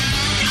years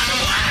down the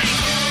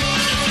waste.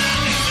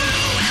 Undeserving to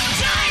have a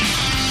taste.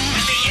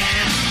 And the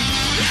years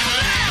they'll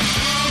live.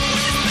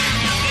 When you spend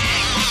them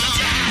being put to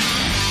death.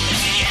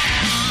 It's the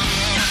years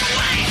down the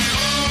waste.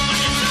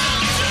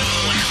 Undeserving to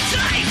have a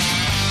taste.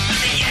 And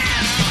the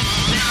years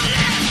they'll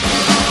live.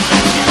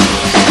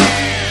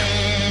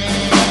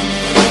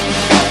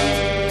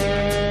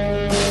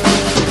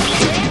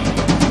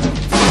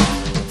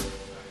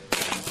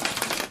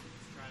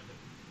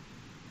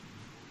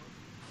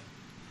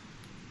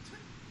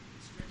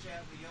 Stretch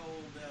out the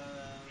old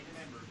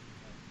member.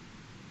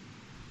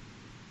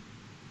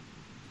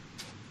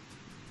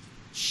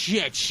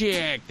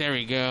 Check. There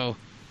we go.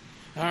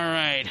 All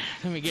right,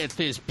 let me get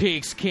this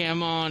Pigs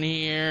cam on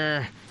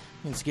here.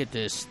 Let's get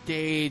this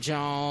stage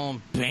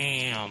on.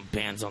 Bam,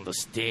 band's on the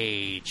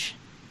stage.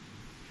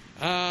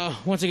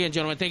 Once again,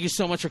 gentlemen, thank you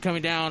so much for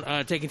coming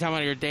down, taking time out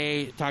of your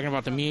day, talking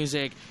about the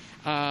music.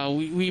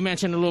 We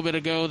mentioned a little bit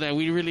ago that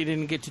we really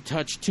didn't get to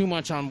touch too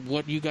much on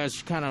what you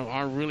guys kind of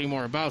are really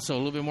more about, so a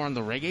little bit more on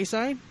the reggae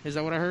side. Is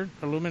that what I heard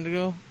a little minute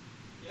ago?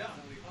 Yeah,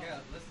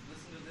 listen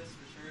to this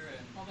for sure.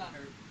 And hold on.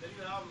 The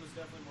new album is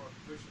definitely more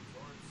pushing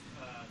towards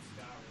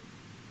ska.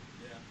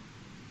 Yeah.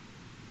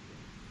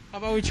 How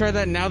about we try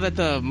that now that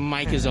the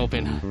mic is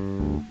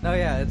open? No,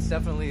 yeah, it's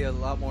definitely a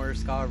lot more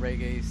ska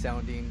reggae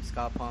sounding,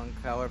 ska punk,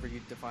 however you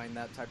define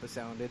that type of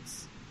sound.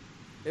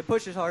 It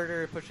pushes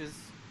harder, it pushes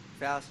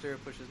faster,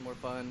 it pushes more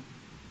fun,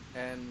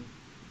 and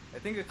I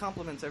think it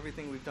complements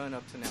everything we've done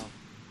up to now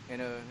in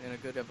a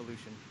good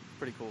evolution.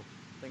 Pretty cool.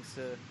 Thanks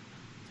to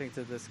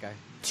this guy.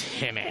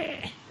 Timmy.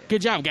 Yeah.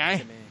 Good job, guy.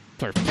 Timmy.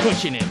 For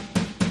pushing it.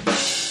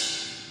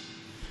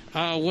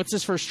 What's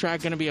this first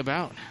track going to be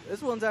about?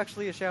 This one's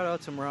actually a shout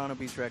out to Murano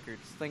Beach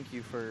Records. Thank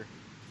you for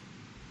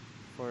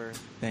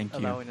Thank you.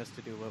 allowing us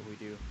to do what we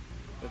do.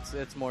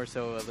 It's more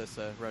so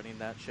Alyssa running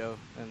that show,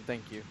 and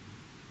thank you.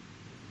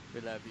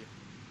 We love you.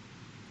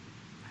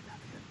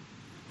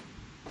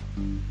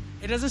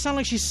 It doesn't sound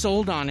like she's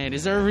sold on it.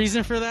 Is there a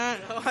reason for that?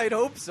 Oh, I'd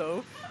hope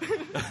so.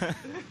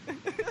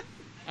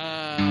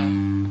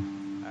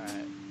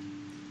 Alright.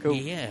 Cool.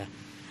 Yeah.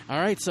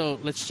 Alright, so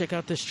let's check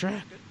out this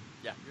track.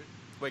 Yeah.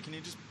 Wait, can you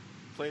just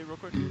play it real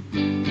quick?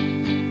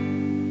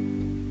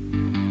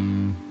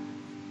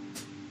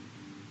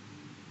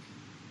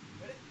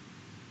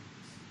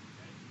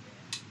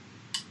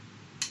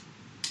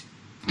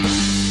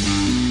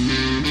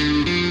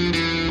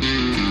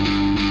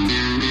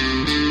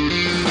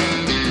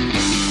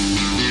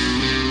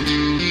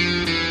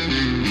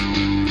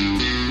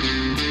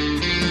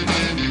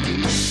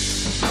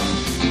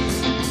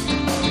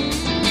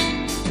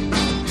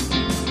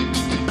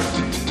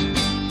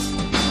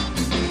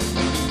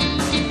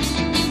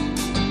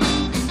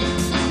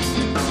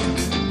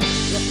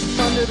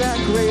 under that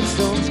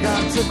gravestone's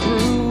got to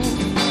groove.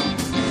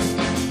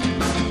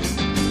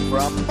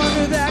 From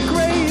under that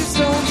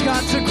gravestone's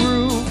got to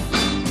groove.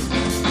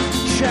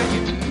 Check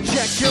it.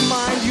 Check your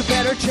mind, you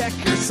better check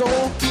your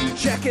soul.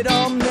 Check it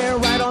on there,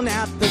 right on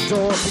at the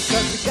door.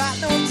 Because we got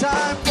no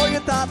time for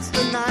your thoughts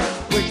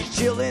tonight. We're just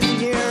chilling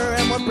here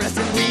and we're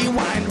pressing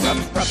rewind.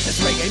 Rough this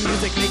reggae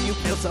music make you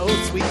feel so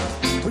sweet.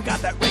 We got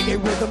that reggae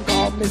rhythm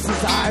called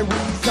Mrs.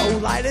 Irene. So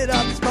light it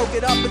up, smoke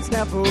it up, it's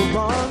never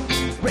wrong.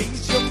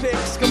 Raise your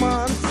picks, come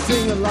on,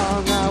 sing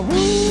along. Ah,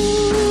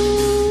 woo.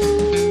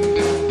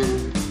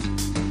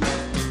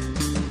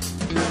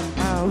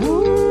 Ah,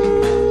 woo.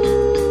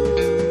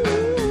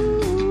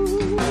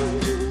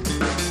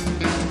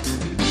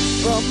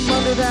 From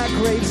under that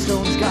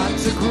gravestone's got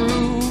to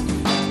groove.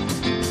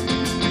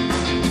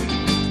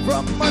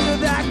 From under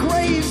that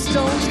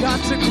gravestone's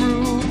got to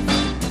groove.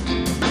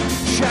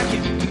 Check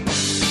it.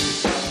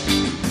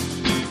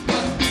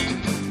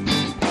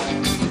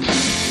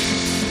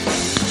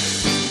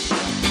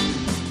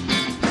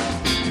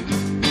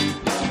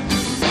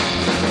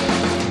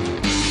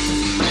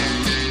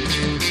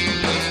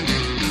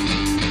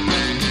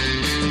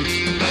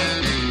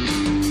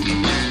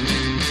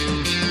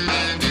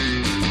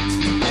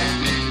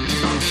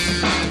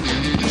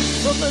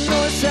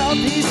 South,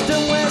 east,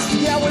 and west,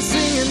 yeah, we're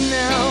singing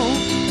now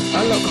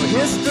our local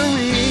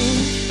history.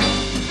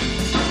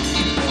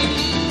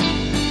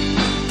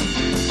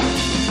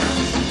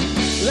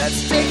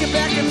 Let's take it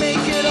back and make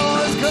it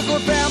ours, 'cause we're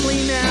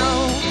family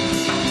now.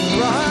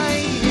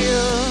 Right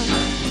here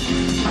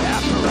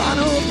at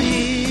Verano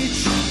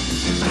Beach.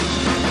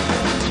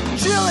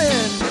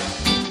 Chillin',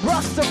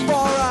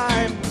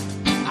 Rastafari,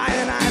 I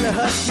and I the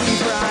Husky,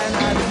 for I and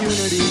I the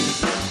Unity.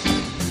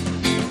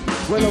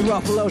 We're the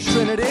Ruffalo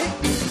Trinity.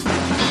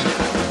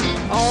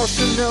 All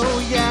should know,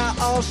 yeah,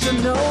 all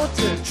should know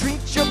to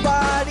treat your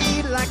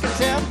body like a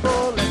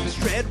temple. Let this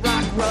red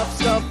rock rough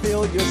stuff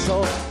fill your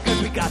soul.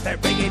 'Cause we got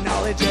that reggae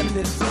knowledge and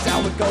this is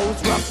how it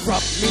goes.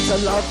 Rough means a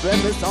love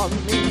and this song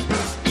means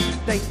peace.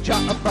 Thank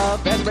Jah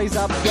above and raise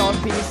up your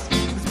peace.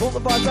 These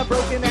boulevards are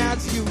broken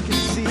as you can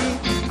see.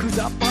 Cruise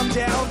up on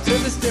down to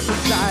this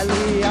different style.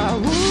 Yeah,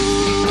 woo.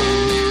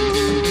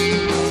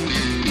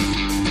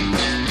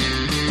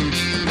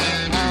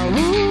 Ah,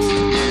 woo.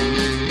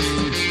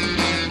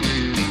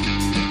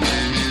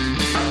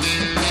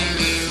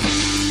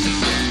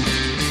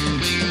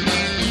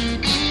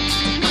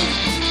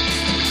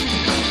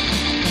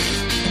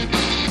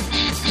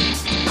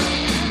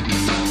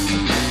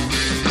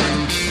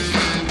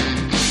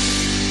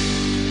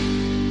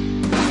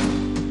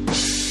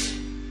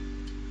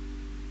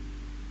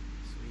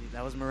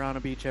 That was Marana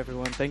Beach,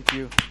 everyone. Thank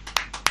you.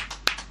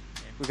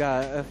 We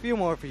got a few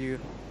more for you.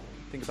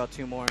 Think about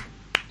 2 more.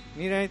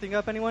 Need anything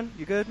up, anyone?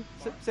 You good?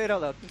 Say it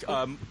out loud.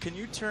 Can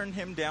you turn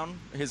him down,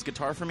 his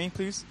guitar for me,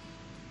 please?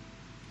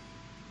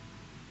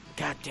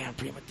 Goddamn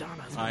prima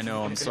donnas. I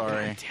know, I'm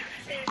sorry.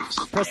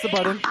 Press the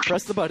button.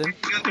 Press the button.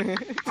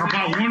 How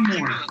about one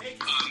more?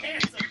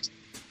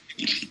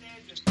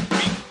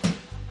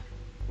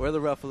 We're the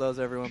Ruffalos,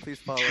 everyone. Please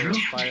follow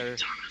Fire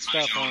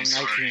stuff on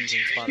iTunes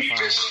and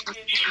Spotify.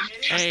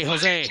 Hey,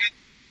 Jose. It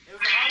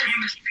was the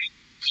hottest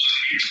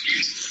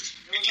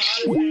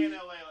day in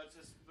LA. Let's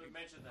just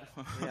mention that.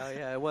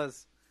 Yeah, it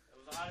was. It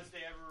was the hottest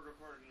day ever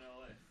recorded in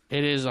LA.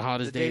 It is the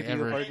hottest day debut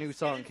ever. of our new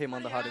song came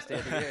on the hottest day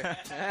of the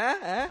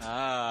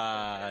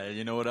year.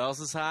 You know what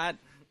else is hot?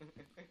 What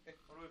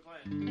are we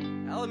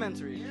playing?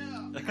 Elementary.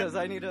 Yeah. Because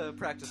I need to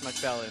practice my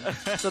spelling.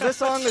 So this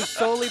song is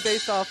solely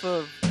based off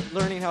of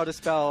learning how to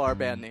spell our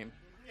band name.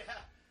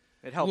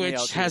 It helped me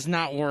out. Which has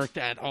not worked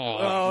at all.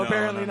 Oh,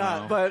 apparently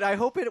not. But I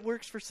hope it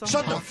works for someone.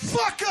 Shut the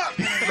fuck up,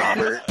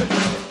 Robert. All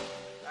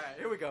right,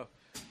 here we go.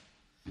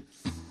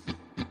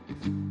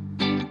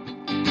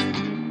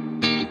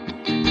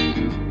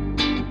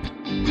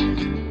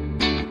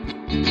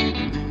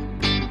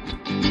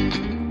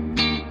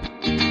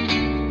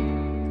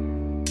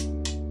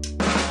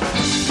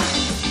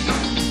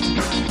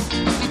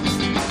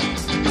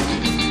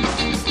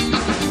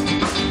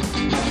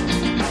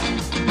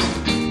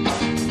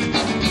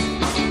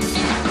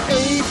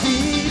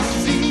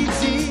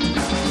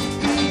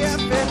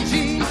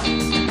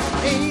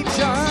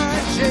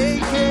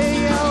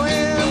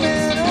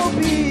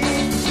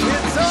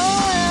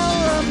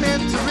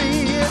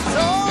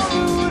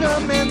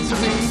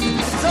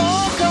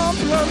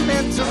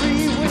 When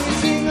you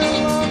sing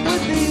along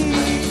with me,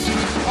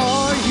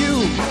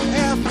 R-U-F-F-O-L-O-S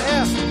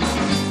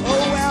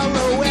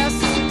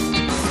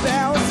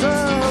spells a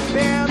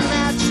band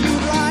that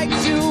you'd like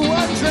to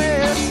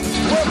undress.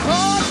 We're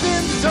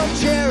popping some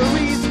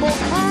cherries,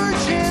 both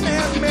virgin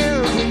and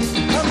married,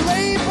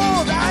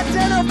 unlabeled,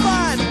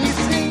 identified. We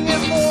sing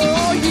it for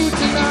all you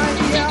tonight.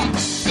 Yeah,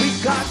 we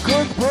got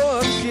Kirk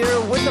Brooks here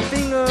with the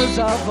fingers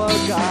of a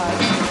god.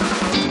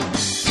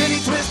 City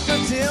Twister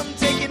Tim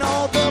taking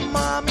all the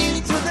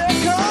mommies to their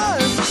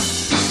cars.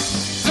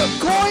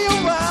 Sequoia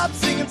Rob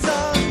singing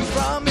songs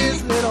from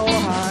his little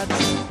heart.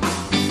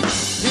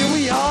 Here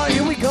we are,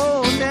 here we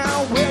go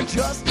now. We're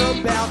just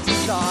about to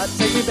start.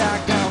 Take me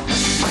back now.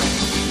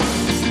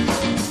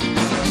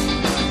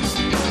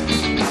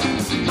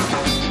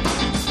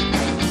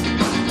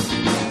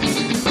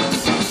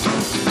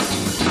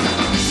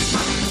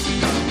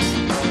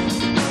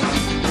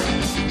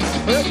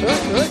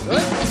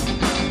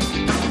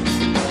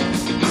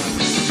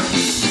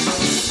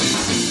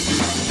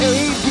 A,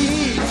 B,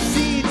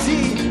 C, D.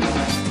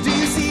 Do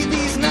you see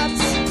these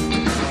nuts?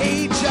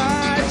 H,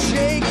 I,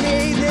 J,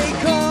 K, they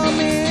come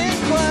in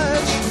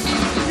clutch.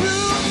 U,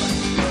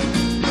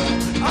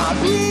 R,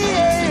 P, A,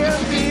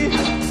 and B.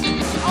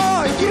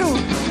 R, U,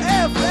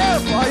 F,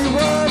 F. Are you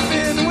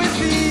rubbing with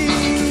me?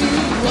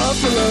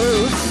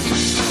 Ruffalos,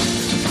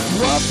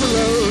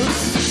 Ruffalos,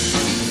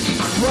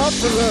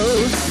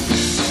 Ruffalos,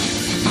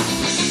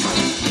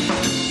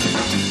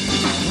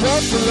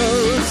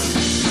 Ruffalos.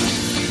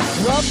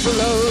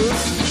 Ruffalos,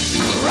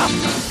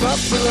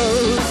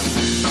 Ruffalos.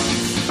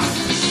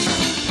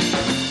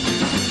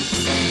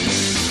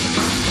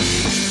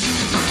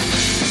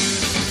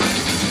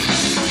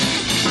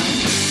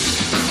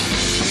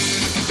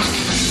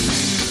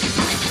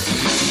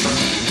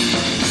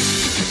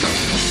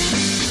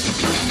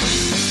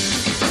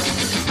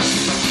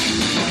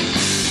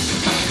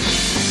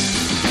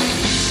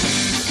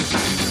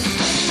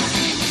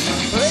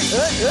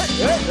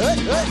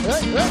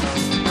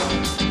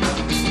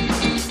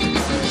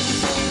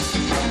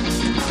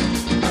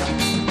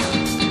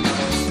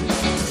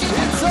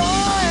 It's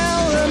all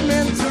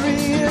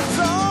elementary, it's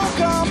all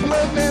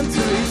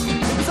complimentary,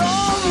 it's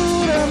all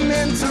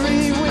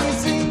rudimentary when you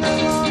sing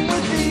along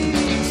with me.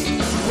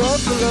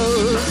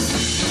 Ruffalos,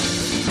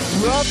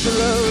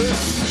 Ruffalos,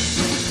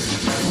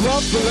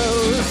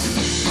 Ruffalos,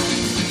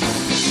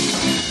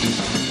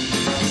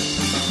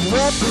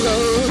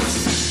 Ruffalos,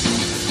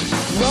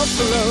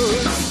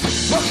 Ruffalos,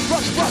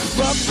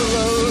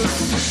 Ruffalos.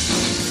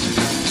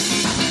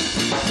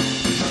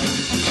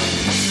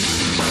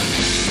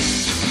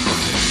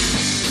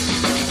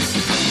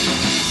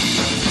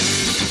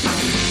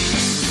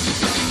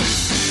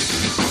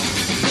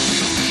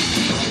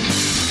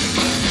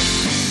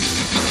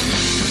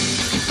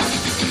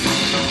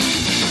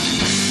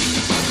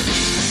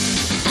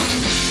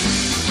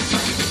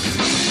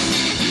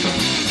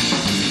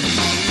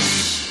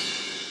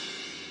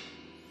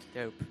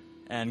 Dope.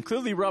 And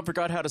clearly Rob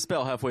forgot how to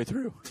spell halfway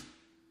through.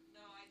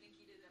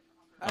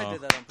 I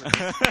did that on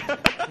purpose.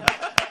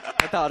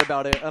 I thought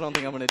about it. I don't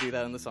think I'm going to do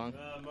that in the song.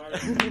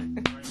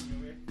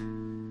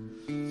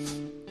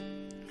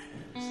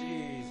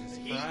 Jesus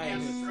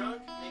Christ.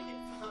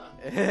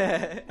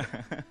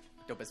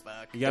 Dope as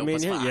fuck. You got me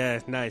in Dope here?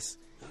 as fuck. Yeah, nice.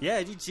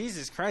 Yeah, dude,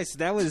 Jesus Christ.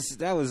 That was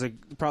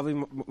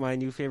probably my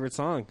new favorite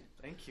song.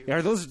 Thank you.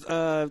 Are those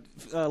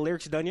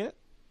lyrics done yet?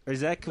 Or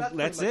is that that's pretty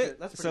much it?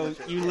 That's So pretty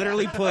much it. you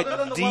literally put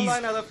Other than the one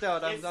line I left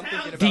out, I'm thinking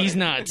about These it.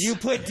 nuts. You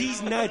put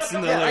these nuts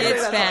in the Yeah, lyrics.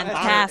 It's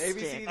fantastic.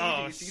 ABCD,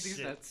 Oh, do you see these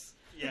shit. nuts?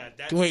 Yeah,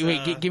 that's,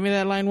 Wait, give me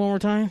that line one more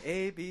time.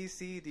 A, B,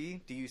 C,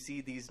 D, do you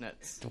see these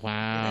nuts?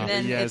 Wow. And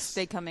then yes.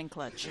 they come in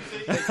clutch.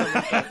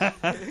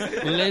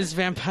 Liz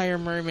Vampire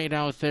Mermaid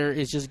out there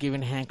is just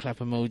giving hand clap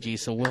emoji.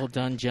 So well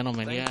done,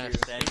 gentlemen. Yes.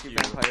 Thank you.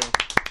 Vampire.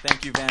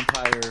 Thank you,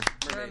 Vampire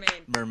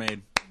Mermaid.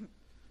 Mermaid.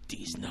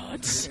 These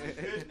nuts.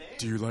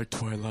 Do you like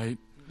Twilight?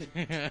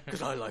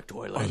 Because I like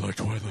Twilight. I like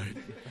Twilight.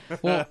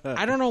 Well,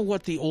 I don't know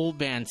what the old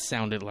band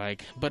sounded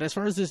like, but as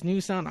far as this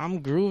new sound,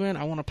 I'm grooving.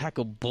 I want to pack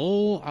a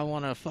bowl. I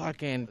want to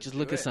fucking just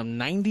look at some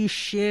 90s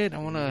shit.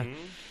 I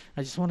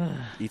just want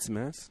to eat some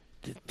ass.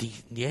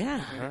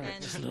 Yeah.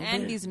 And, Just a little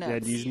and bit. these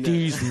nuts. Yeah,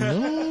 These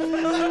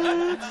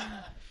nuts.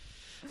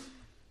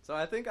 So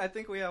I think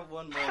we have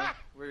one more.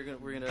 We'll see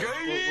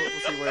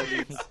where it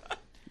leads.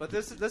 But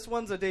this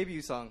one's a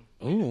debut song.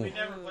 Ooh. We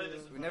never played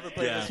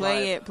this.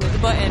 Play live. it. Play the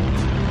button.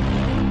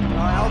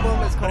 Our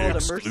album is called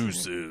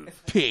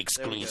Exclusive.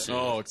 P-exclusive.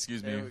 Oh,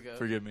 excuse me. There we go.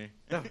 Forgive me.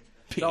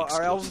 So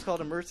our album's called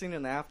Immersing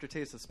in the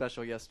Aftertaste of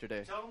Special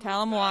Yesterday.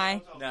 Tell them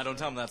why. Nah, don't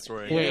tell him that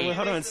story. Wait. Wait,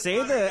 hold on.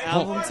 Say the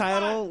album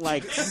title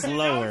like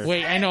slower.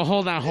 Wait, I know.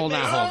 Hold on. Hold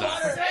on.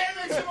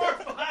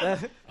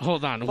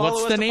 Follow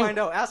What's us the to name? find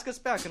out. Ask us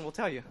back and we'll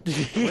tell you.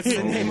 What's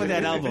the name of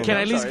that album? Can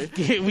I at least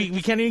sorry.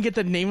 we can't even get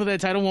the name of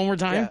that title one more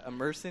time? Yeah,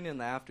 Immersing in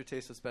the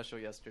Aftertaste of Special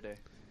Yesterday.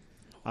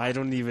 I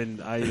don't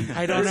even.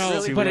 I don't know,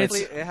 Really but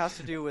quickly, it's it has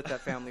to do with that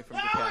family from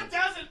Japan.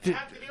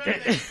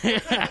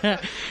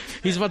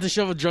 He's about to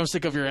shove a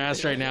drumstick up your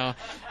ass right now.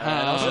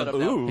 I'll shut up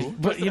now. Ooh.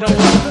 But you know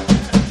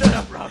what? Shut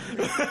up, Rob.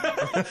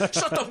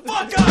 Shut the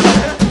fuck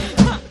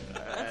up!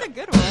 That's a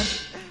good one.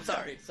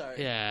 Sorry.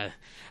 Yeah.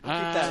 We'll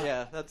keep that.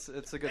 Yeah, it's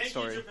a good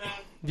story.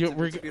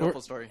 It's a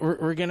beautiful story.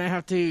 We're gonna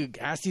have to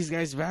ask these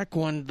guys back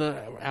when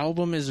the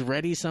album is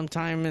ready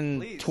sometime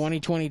in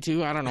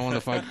 2022. I don't know when the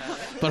fuck,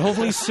 but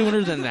hopefully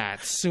sooner than that.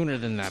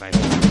 I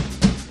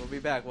hope. We'll be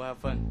back. We'll have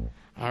fun.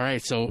 All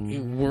right, so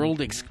world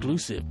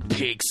exclusive,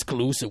 pig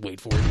exclusive. Wait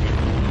for it.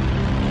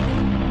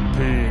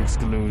 Pig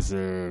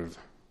exclusive.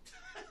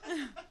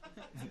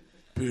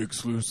 Big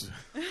exclusive.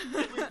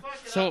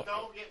 So,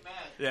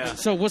 Yeah.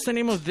 So what's the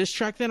name of this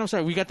track then? I'm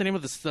sorry, we got the name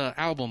of this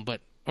album, but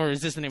or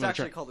is this the name It's of the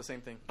actually track? called the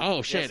same thing.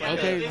 Oh shit! Yes,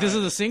 Okay, this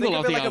is a single Think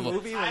off of it the like album. a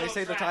movie when they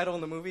say the title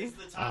in the movie.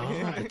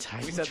 Oh, the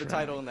title We said the track.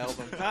 title in the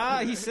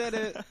album. He said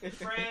it.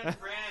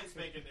 Fran's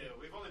making new.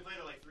 We've only played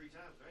it like 3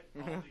 times,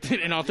 right?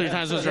 And all 3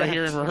 times was right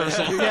here in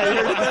rehearsal.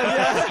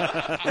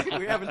 Yeah.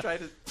 We haven't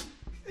tried it.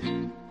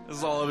 This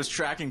is all I was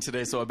tracking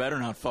today, so I better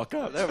not fuck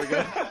up. There we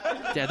go.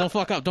 Yeah, don't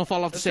fuck up. Don't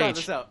fall off the Let's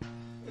stage. try this out.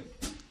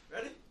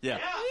 Ready? Yeah.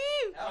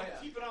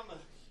 Keep it on the.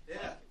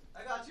 Yeah.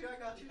 I got you.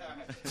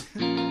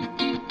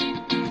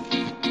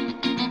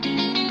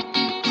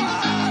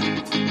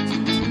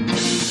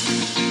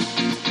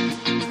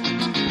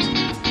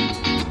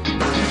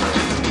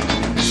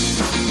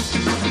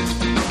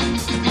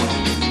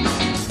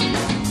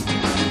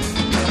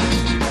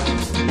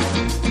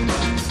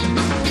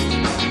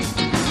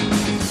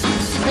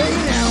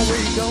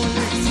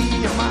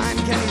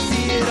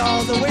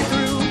 All the way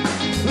through.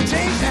 We'll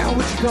change now,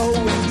 would you go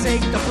and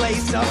take the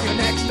place of your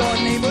next door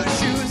neighbor's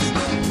shoes?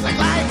 Like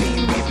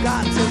lightning, we've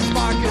got to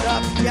spark it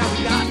up. Yeah,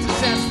 we got to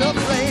set the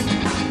flame.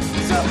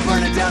 So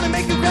burn it down and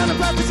make the ground of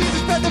love to see to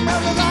spread the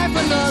mouth of life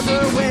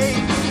another way.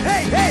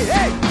 Hey, hey,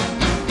 hey!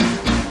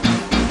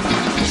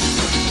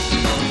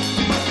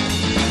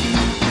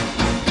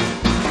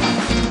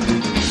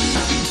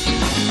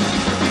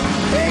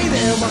 Hey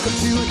there, welcome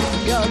to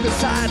the other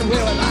side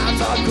where our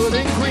lives are good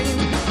and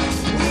green.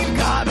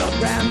 Got a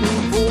brand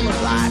new full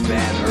of life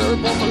and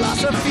herbal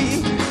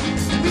philosophy.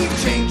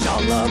 We've changed all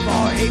of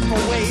our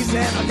hateful ways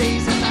and our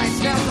days and nights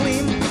now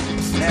clean.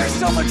 There's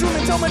so much room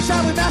and so much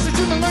time. We've mastered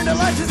truth and learned to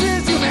life. This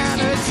is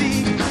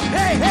humanity.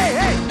 Hey, hey,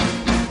 hey!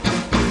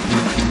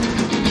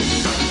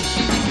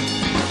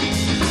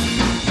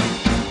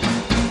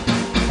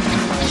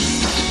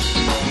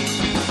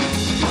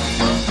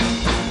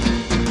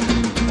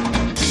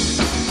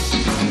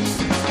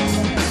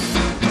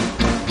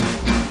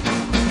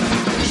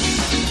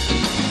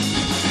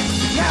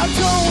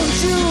 Don't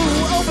you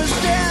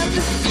understand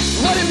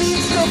what it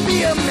means to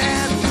be a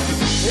man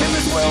in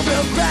this world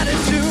of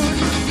gratitude?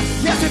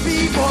 Yes, to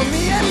be for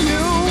me and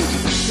you.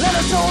 Let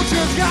us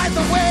soldiers guide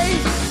the way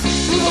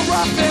through the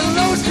rough and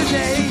lows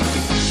today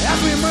as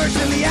we emerge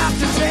in the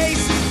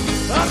aftertaste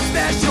of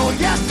special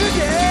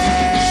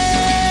yesterday.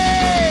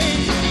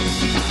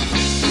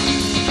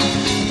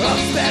 Of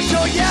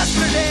special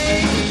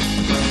yesterday.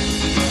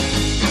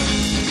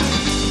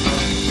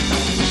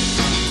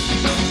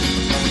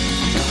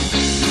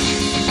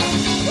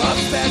 Of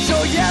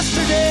special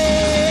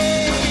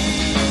yesterday.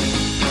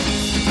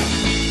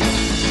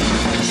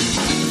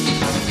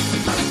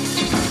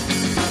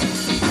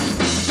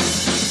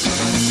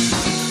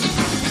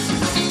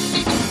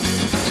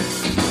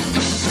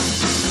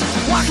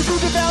 Walking through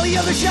the valley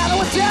of the shadow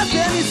of death,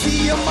 and you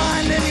see your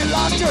mind and you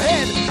lost your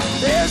head.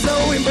 There's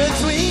no in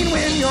between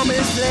when you're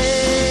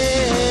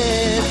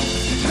misled.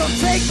 So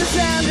take this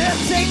hand and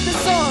take this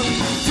song,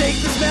 take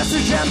this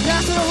message and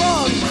pass it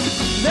along.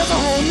 There's a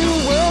whole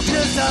new world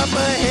just up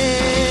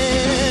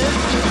ahead.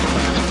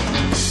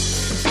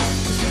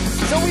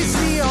 So we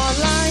see our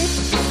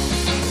life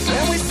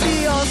and we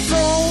see our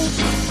soul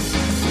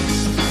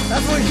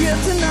as we're here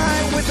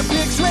tonight with the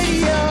Pigs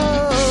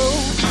Radio.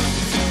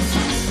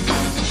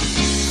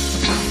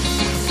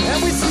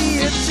 And we see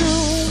it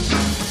too,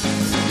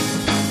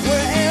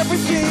 where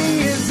everything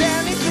is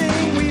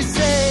anything we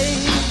say.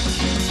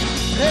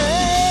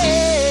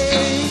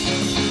 Hey,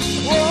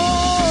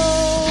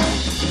 whoa.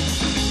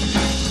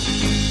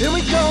 Here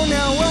we go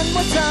now, one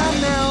more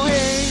time now,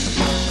 hey.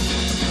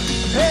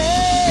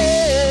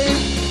 Hey,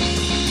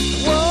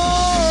 whoa.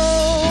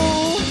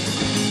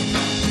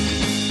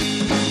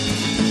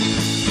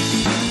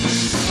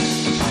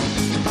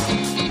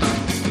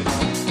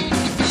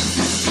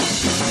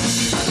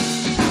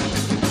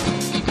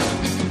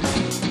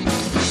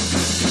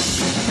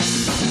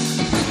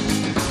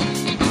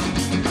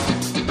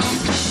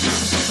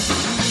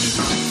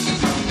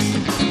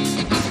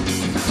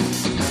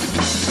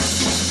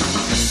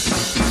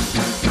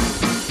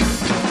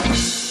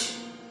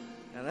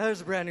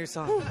 There's a brand new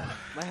song.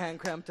 My hand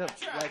cramped up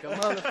like a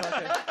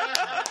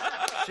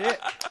motherfucker. Shit.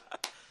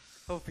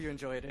 Hope you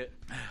enjoyed it.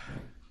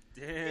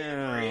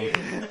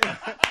 Damn.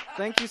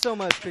 Thank you so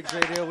much, Pigs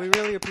Radio. We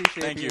really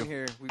appreciate being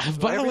here.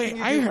 By the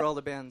way, all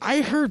the bands. I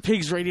heard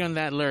Pigs Radio on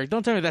that lyric.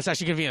 Don't tell me that's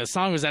actually going to be in a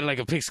song. Was that like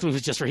a Pigs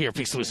exclusive just for here?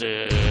 Pigs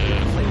exclusive.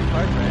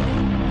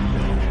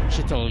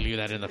 Should totally leave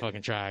that in the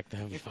fucking track.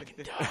 That would be fucking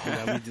dope.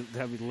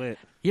 That'd be lit.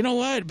 You know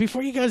what?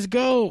 Before you guys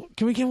go,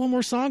 can we get one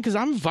more song? Because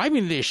I'm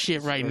vibing this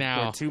shit right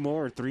now. Or 2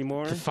 more, or 3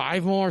 more,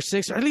 5 more,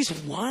 6, or at least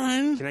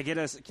 1. Can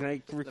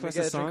I request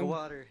a song?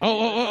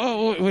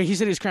 Oh, wait. He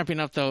said he's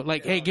cramping up though.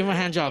 Like, hey, give him a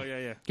hand job.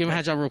 Yeah. Give him a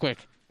hand job real quick.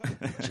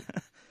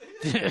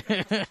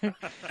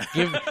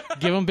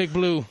 give him Big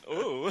Blue.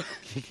 Ooh.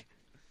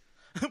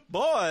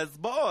 boys.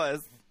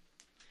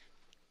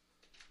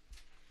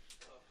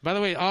 By the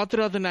way, all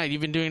throughout the night,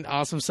 you've been doing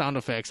awesome sound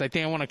effects. I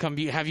think I want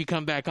to have you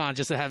come back on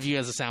just to have you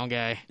as a sound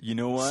guy. You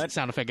know what?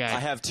 Sound effect guy.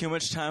 I have too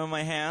much time on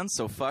my hands,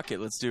 so fuck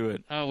it. Let's do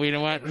it. Oh, you know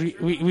what?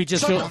 We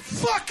just Shut feel. the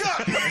fuck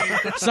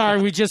up!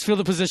 Sorry, we just filled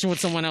the position with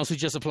someone else who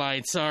just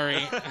applied.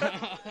 Sorry.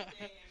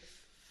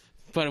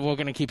 But we're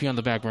going to keep you on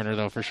the back burner,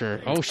 though, for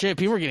sure. Oh, shit.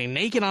 People are getting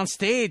naked on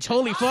stage.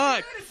 Holy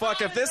fuck.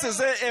 Fuck, if this is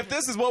it, if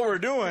this is what we're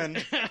doing.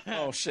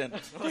 Oh, shit.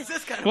 What's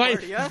this kind of Wait,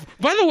 party, huh?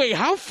 by the way,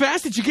 how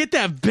fast did you get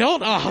that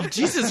belt off?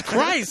 Jesus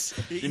Christ.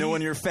 You know,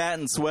 when you're fat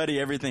and sweaty,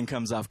 everything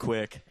comes off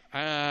quick.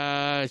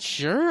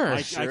 Sure.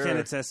 I can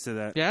attest to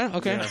that. Yeah?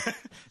 Okay. Yeah.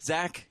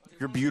 Zach,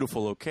 you're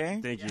beautiful, okay?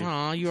 Thank you.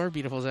 Aw, you are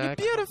beautiful, Zach.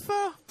 You're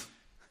beautiful.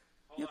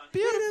 You're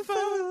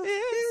beautiful.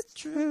 It's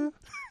true.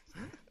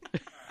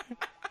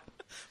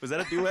 Was that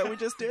a duet we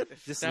just did?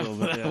 Just a little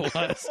bit. Yeah.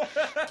 Was.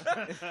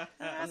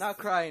 I'm not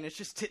crying. It's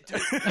just tit.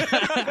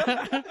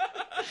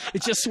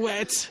 It's just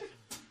sweat.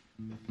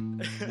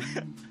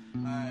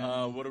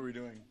 What are we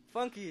doing?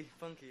 Funky.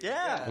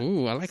 Yeah.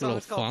 Ooh, I like a So little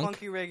it's called funk.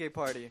 Funky Reggae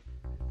Party.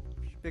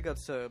 Big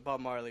ups to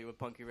Bob Marley with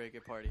Funky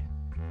Reggae Party.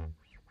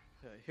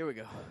 Here we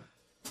go.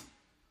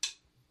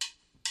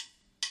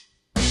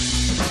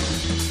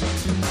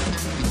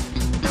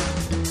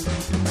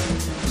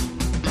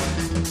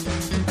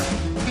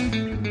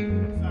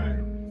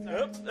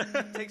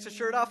 Takes his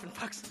shirt off and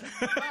fucks.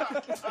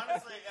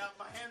 Honestly,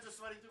 my hands are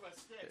sweating through my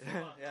sticks.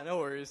 Yeah, no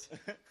worries.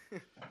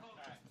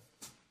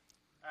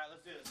 Alright,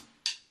 let's do this.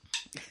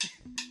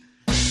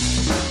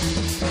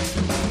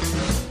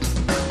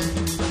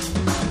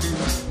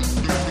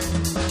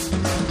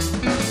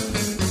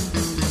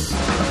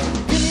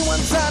 Give me 1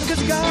 time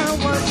cause you got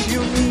what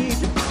you need.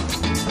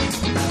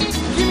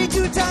 Give me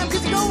 2 times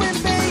cause you go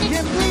and beg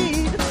and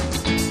plead.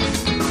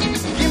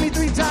 Give me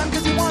 3 times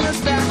cause you want us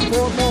back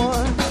for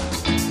more.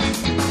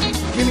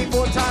 Give me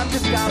 4 times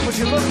cause you got what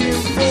you're looking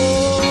for.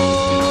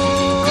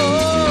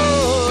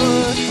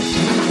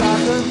 You got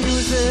the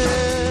music.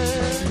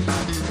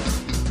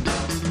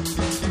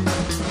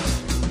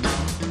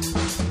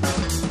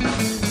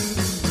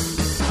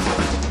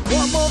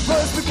 One more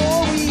verse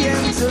before we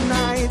end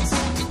tonight.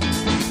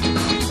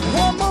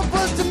 One more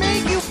verse to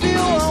make you feel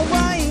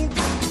alright.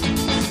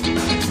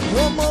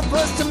 One more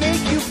verse to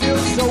make you feel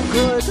so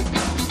good.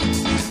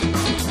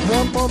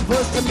 One more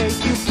verse to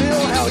make you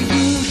feel how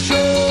you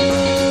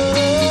should.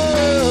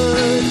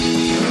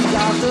 You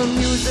got the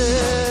music.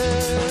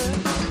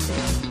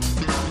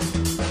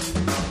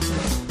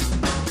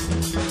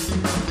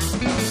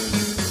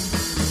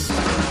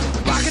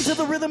 Rocking to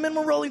the rhythm and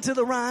we're rolling to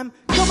the rhyme.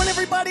 Come on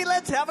everybody,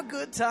 let's have a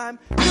good time.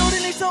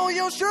 Building a soul,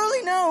 you'll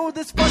surely know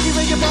this funky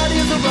reggae party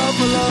is a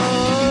buffalo.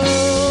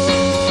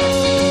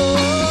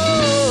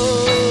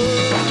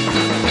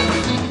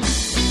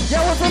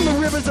 Yeah, we're from the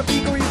rivers of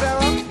Pico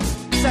Rivera,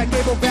 San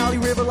Gabriel Valley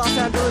River, Los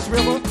Angeles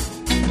River.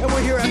 And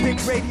we're here at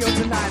Pigs Radio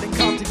tonight in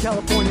Compton,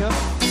 California.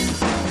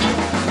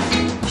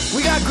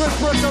 We got Chris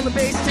Brooks on the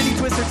bass, Titty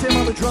Twister Tim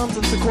on the drums,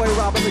 and Sequoia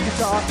Rob on the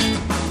guitar.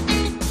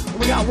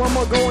 We got one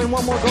more going.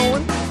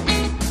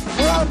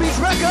 We're on Beach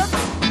Records.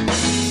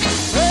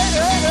 Hey,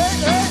 hey, hey,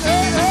 hey,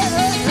 hey, hey,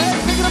 hey, hey.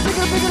 Pick it up, pick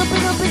it up, pick it up, pick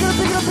it up, pick it up,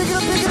 pick it up, pick it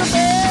up, pick it up,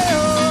 hey,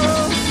 oh.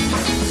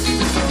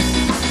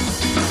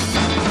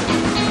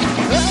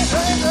 Hey,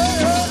 hey, hey,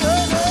 hey,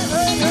 hey, hey,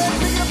 hey, hey.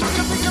 Pick it up, pick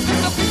it up, pick it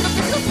up, pick it up, pick it up, pick it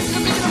up, pick it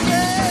up, pick it up,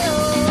 hey, oh.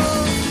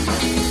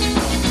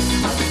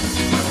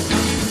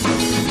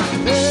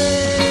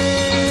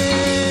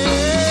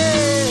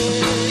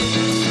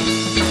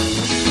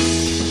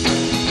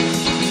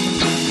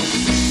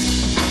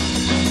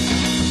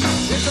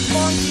 It's a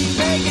funky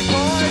reggae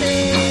party.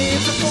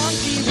 It's a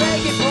funky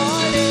reggae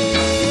party.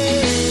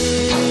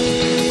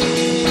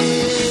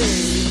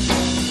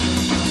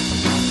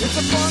 It's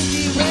a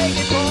funky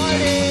reggae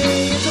party.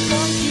 It's a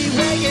funky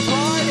reggae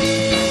party.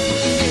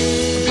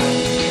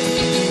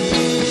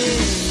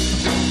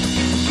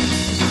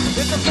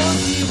 It's a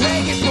funky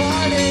reggae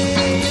party.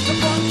 It's a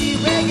funky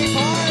reggae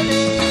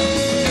party.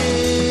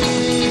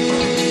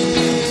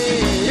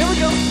 Here we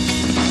go.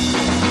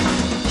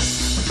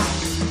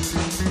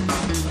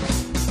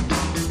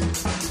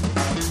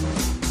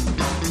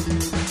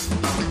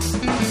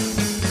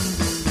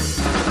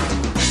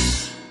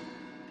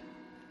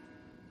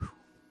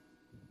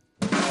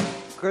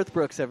 Girth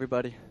Brooks,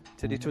 everybody.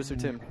 Titty Twister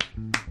Tim.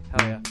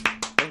 Hell yeah.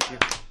 Thank you.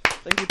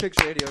 Thank you, Pigs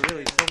Radio,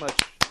 really, so much.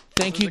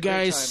 Thank you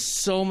guys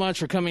so much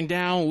for coming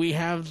down. We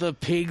have the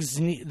Pigs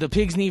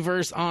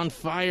Knee-verse on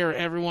fire.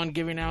 Everyone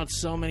giving out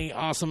so many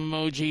awesome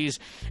emojis.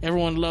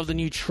 Everyone loved the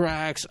new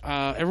tracks.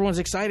 Everyone's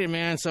excited,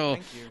 man. So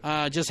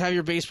just have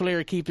your bass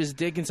player keep his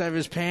dick inside of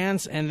his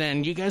pants, and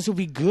then you guys will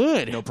be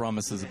good. No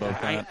promises about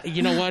that.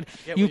 You know what?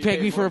 You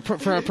pegged me for a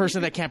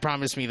person that can't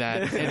promise me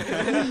that.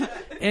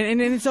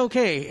 And it's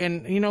okay.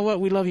 And you know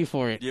what? We love you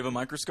for it. Do you have a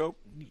microscope?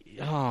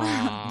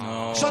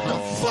 Oh. Shut the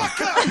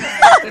fuck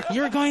up!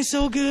 You're going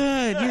so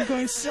good. You're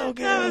going so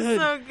good. That was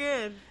so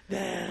good.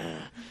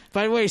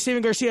 By the way,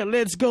 Steven Garcia,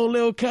 let's go,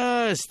 Lil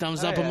Cuz.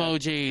 Thumbs up yeah.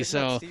 emoji. Good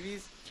So, luck,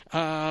 Stevie's. He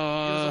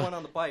was the one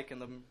on the bike in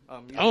the music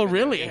oh, video.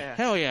 really? Yeah.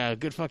 Hell yeah.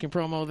 Good fucking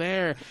promo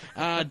there.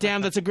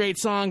 Damn, that's a great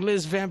song.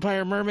 Liz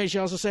Vampire Mermaid, she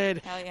also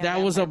said yeah,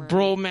 that was a Vampire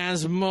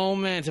bromance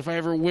moment if I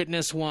ever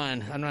witnessed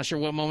one. I'm not sure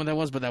what moment that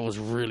was, but that was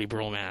really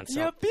bromance. So.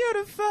 You're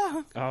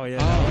beautiful. Oh,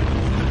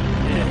 yeah.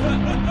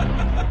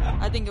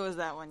 I think it was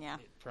that one, yeah.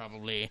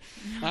 Probably.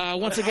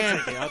 Once again,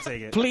 I'll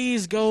take it.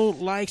 Please go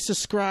like,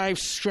 subscribe,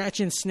 stretch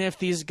and sniff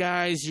these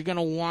guys. You're going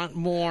to want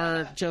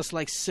more, just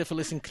like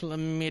syphilis and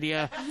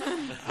chlamydia.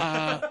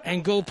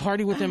 And go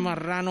party with them at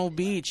Marrano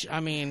Beach. I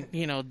mean,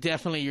 you know,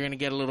 definitely you're going to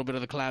get a little bit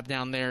of the clap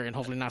down there and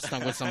hopefully not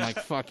stung with some like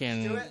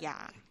fucking... Yeah.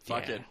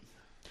 Fuck it.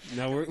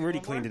 No, we already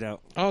cleaned it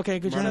out. Okay,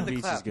 good Myrtle job.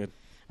 Beach is good.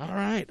 All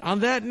right. On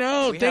that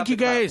note, We thank have you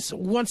the clap. guys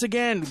once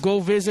again. Go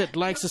visit,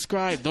 like,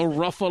 subscribe. The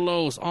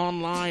Ruffalos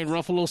online.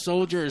 Ruffalo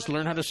Soldiers.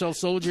 Learn how to sell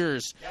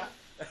soldiers.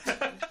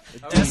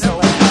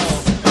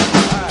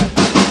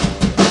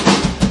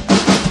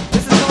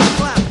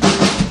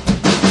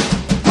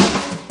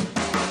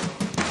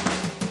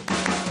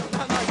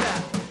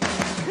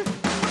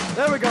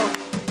 There we go.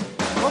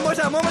 One more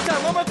time. Here we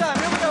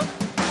go.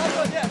 That's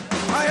good, yeah.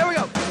 All right, here we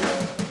go.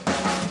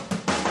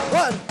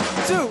 1,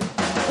 2,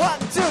 1,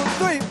 2,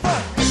 3, 4.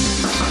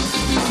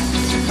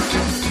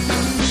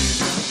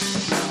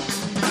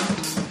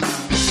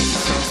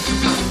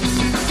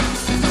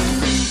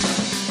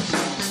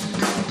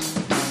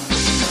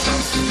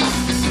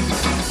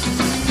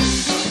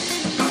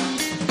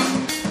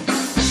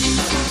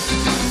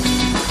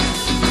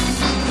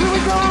 Here we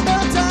go.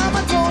 About time I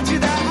told you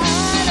that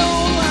I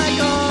don't like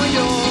all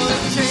your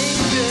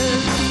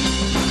changes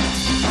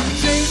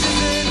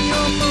in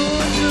your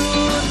mood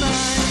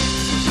tonight.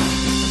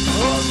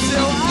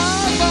 Until I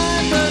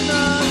find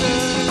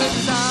another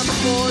time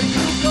before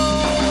you go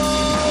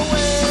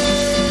away.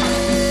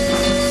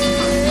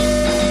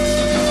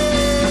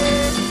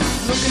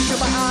 Look into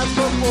my eyes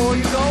before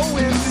you go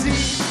and see.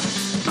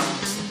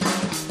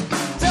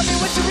 Tell me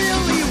what you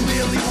really,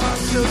 really want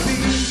to be.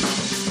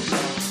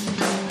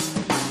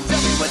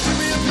 Tell me what you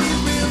really,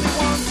 really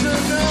want to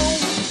know.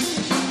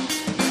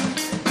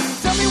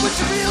 Tell me what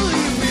you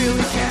really,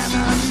 really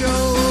cannot show.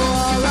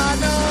 All I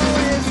know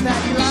is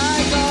that you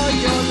like all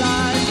your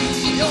lies.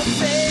 You'll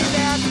say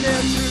that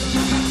they're true.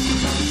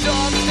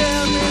 Talk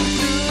them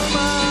into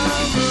my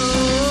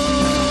room.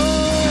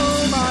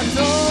 I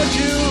told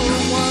you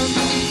once,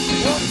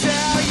 won't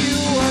tell you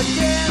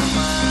again,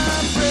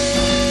 my friend.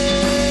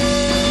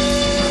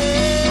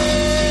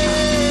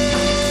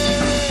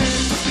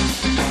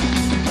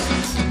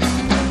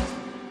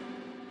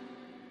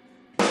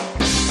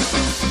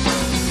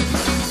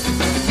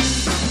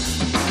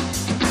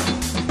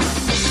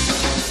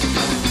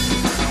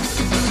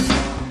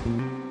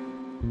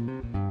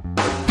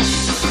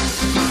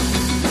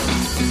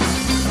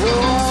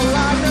 All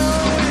I know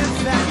is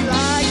that you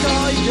like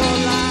all your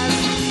lies.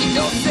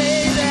 You'll say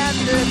that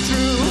they're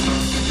true.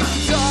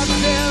 Talk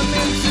them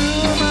into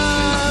my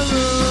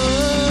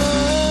room.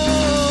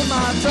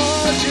 I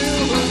told you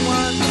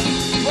once,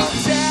 won't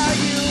tell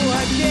you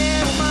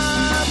again,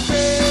 my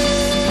friend.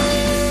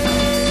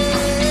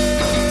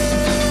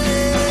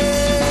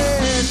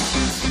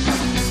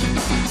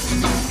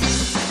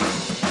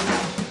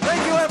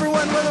 Thank you,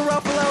 everyone. We're the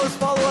Ruffalos.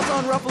 Follow us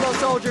on Ruffalo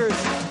Soldiers.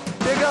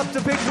 Big up to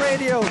Pigs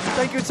Radio.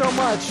 Thank you so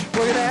much.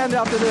 We're going to end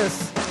after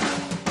this.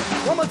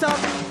 One more time.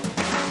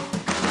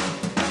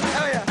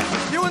 Hell yeah.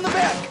 You in the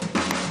back.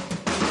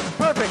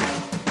 Perfect.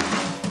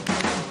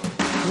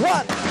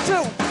 1,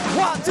 2,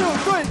 1, 2,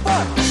 3, 4.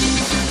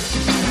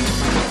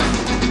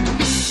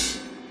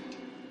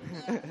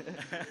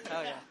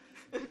 Hell yeah.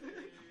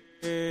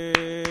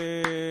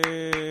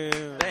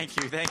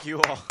 Thank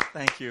you all.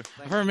 Thank you.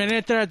 For a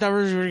minute there, I thought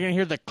we were going to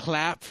hear the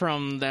clap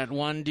from that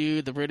one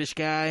dude, the British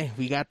guy.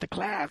 We got the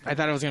clap. I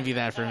thought it was going to be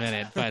that for a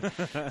minute, but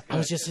I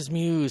was just his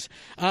muse.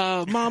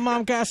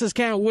 Mom Gasses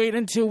can't wait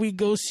until we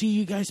go see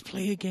you guys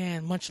play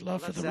again. Much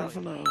love for the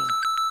Ruffalo.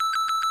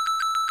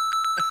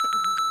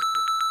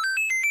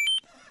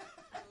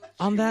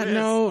 On that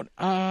note,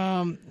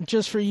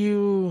 just for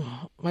you,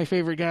 my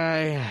favorite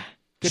guy.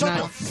 Good night.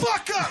 Shut the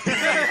fuck up!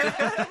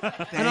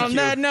 And on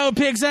that note,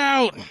 Pigs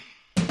out.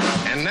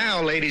 And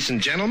now, ladies and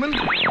gentlemen.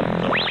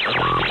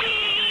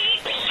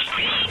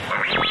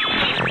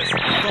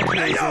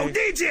 Hey, yo,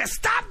 DJ,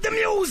 stop the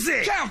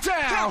music!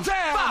 Countdown!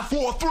 5,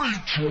 4, 3,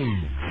 2.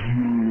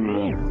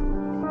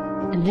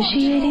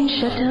 Initiating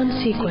shutdown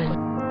sequence.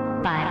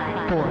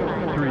 5, 4,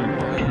 3,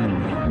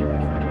 2.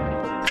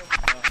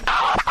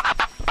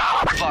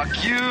 Fuck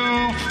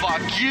you,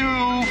 fuck you,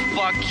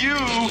 fuck you.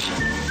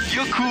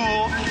 You're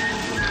cool.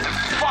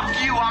 Fuck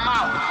you, I'm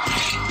out.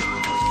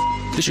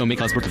 This show may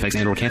cause birth defects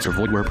and/or cancer.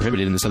 Void where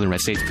prohibited in the Southern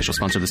United States. Official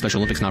sponsor of the Special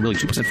Olympics. Not really.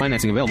 2%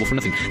 financing available for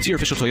nothing. See your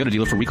official Toyota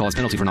dealer for recall as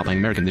penalty for not buying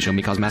American. This show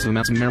may cause massive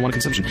amounts of marijuana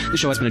consumption. This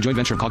show has been a joint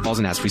venture of cock balls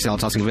and ass. Free salad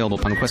tossing available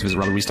upon request. Visit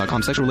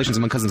RobertReese.com. Sexual relations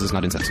among cousins is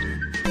not incest.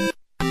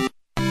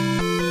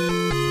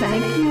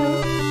 Thank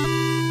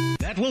you.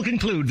 That will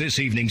conclude this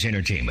evening's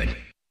entertainment.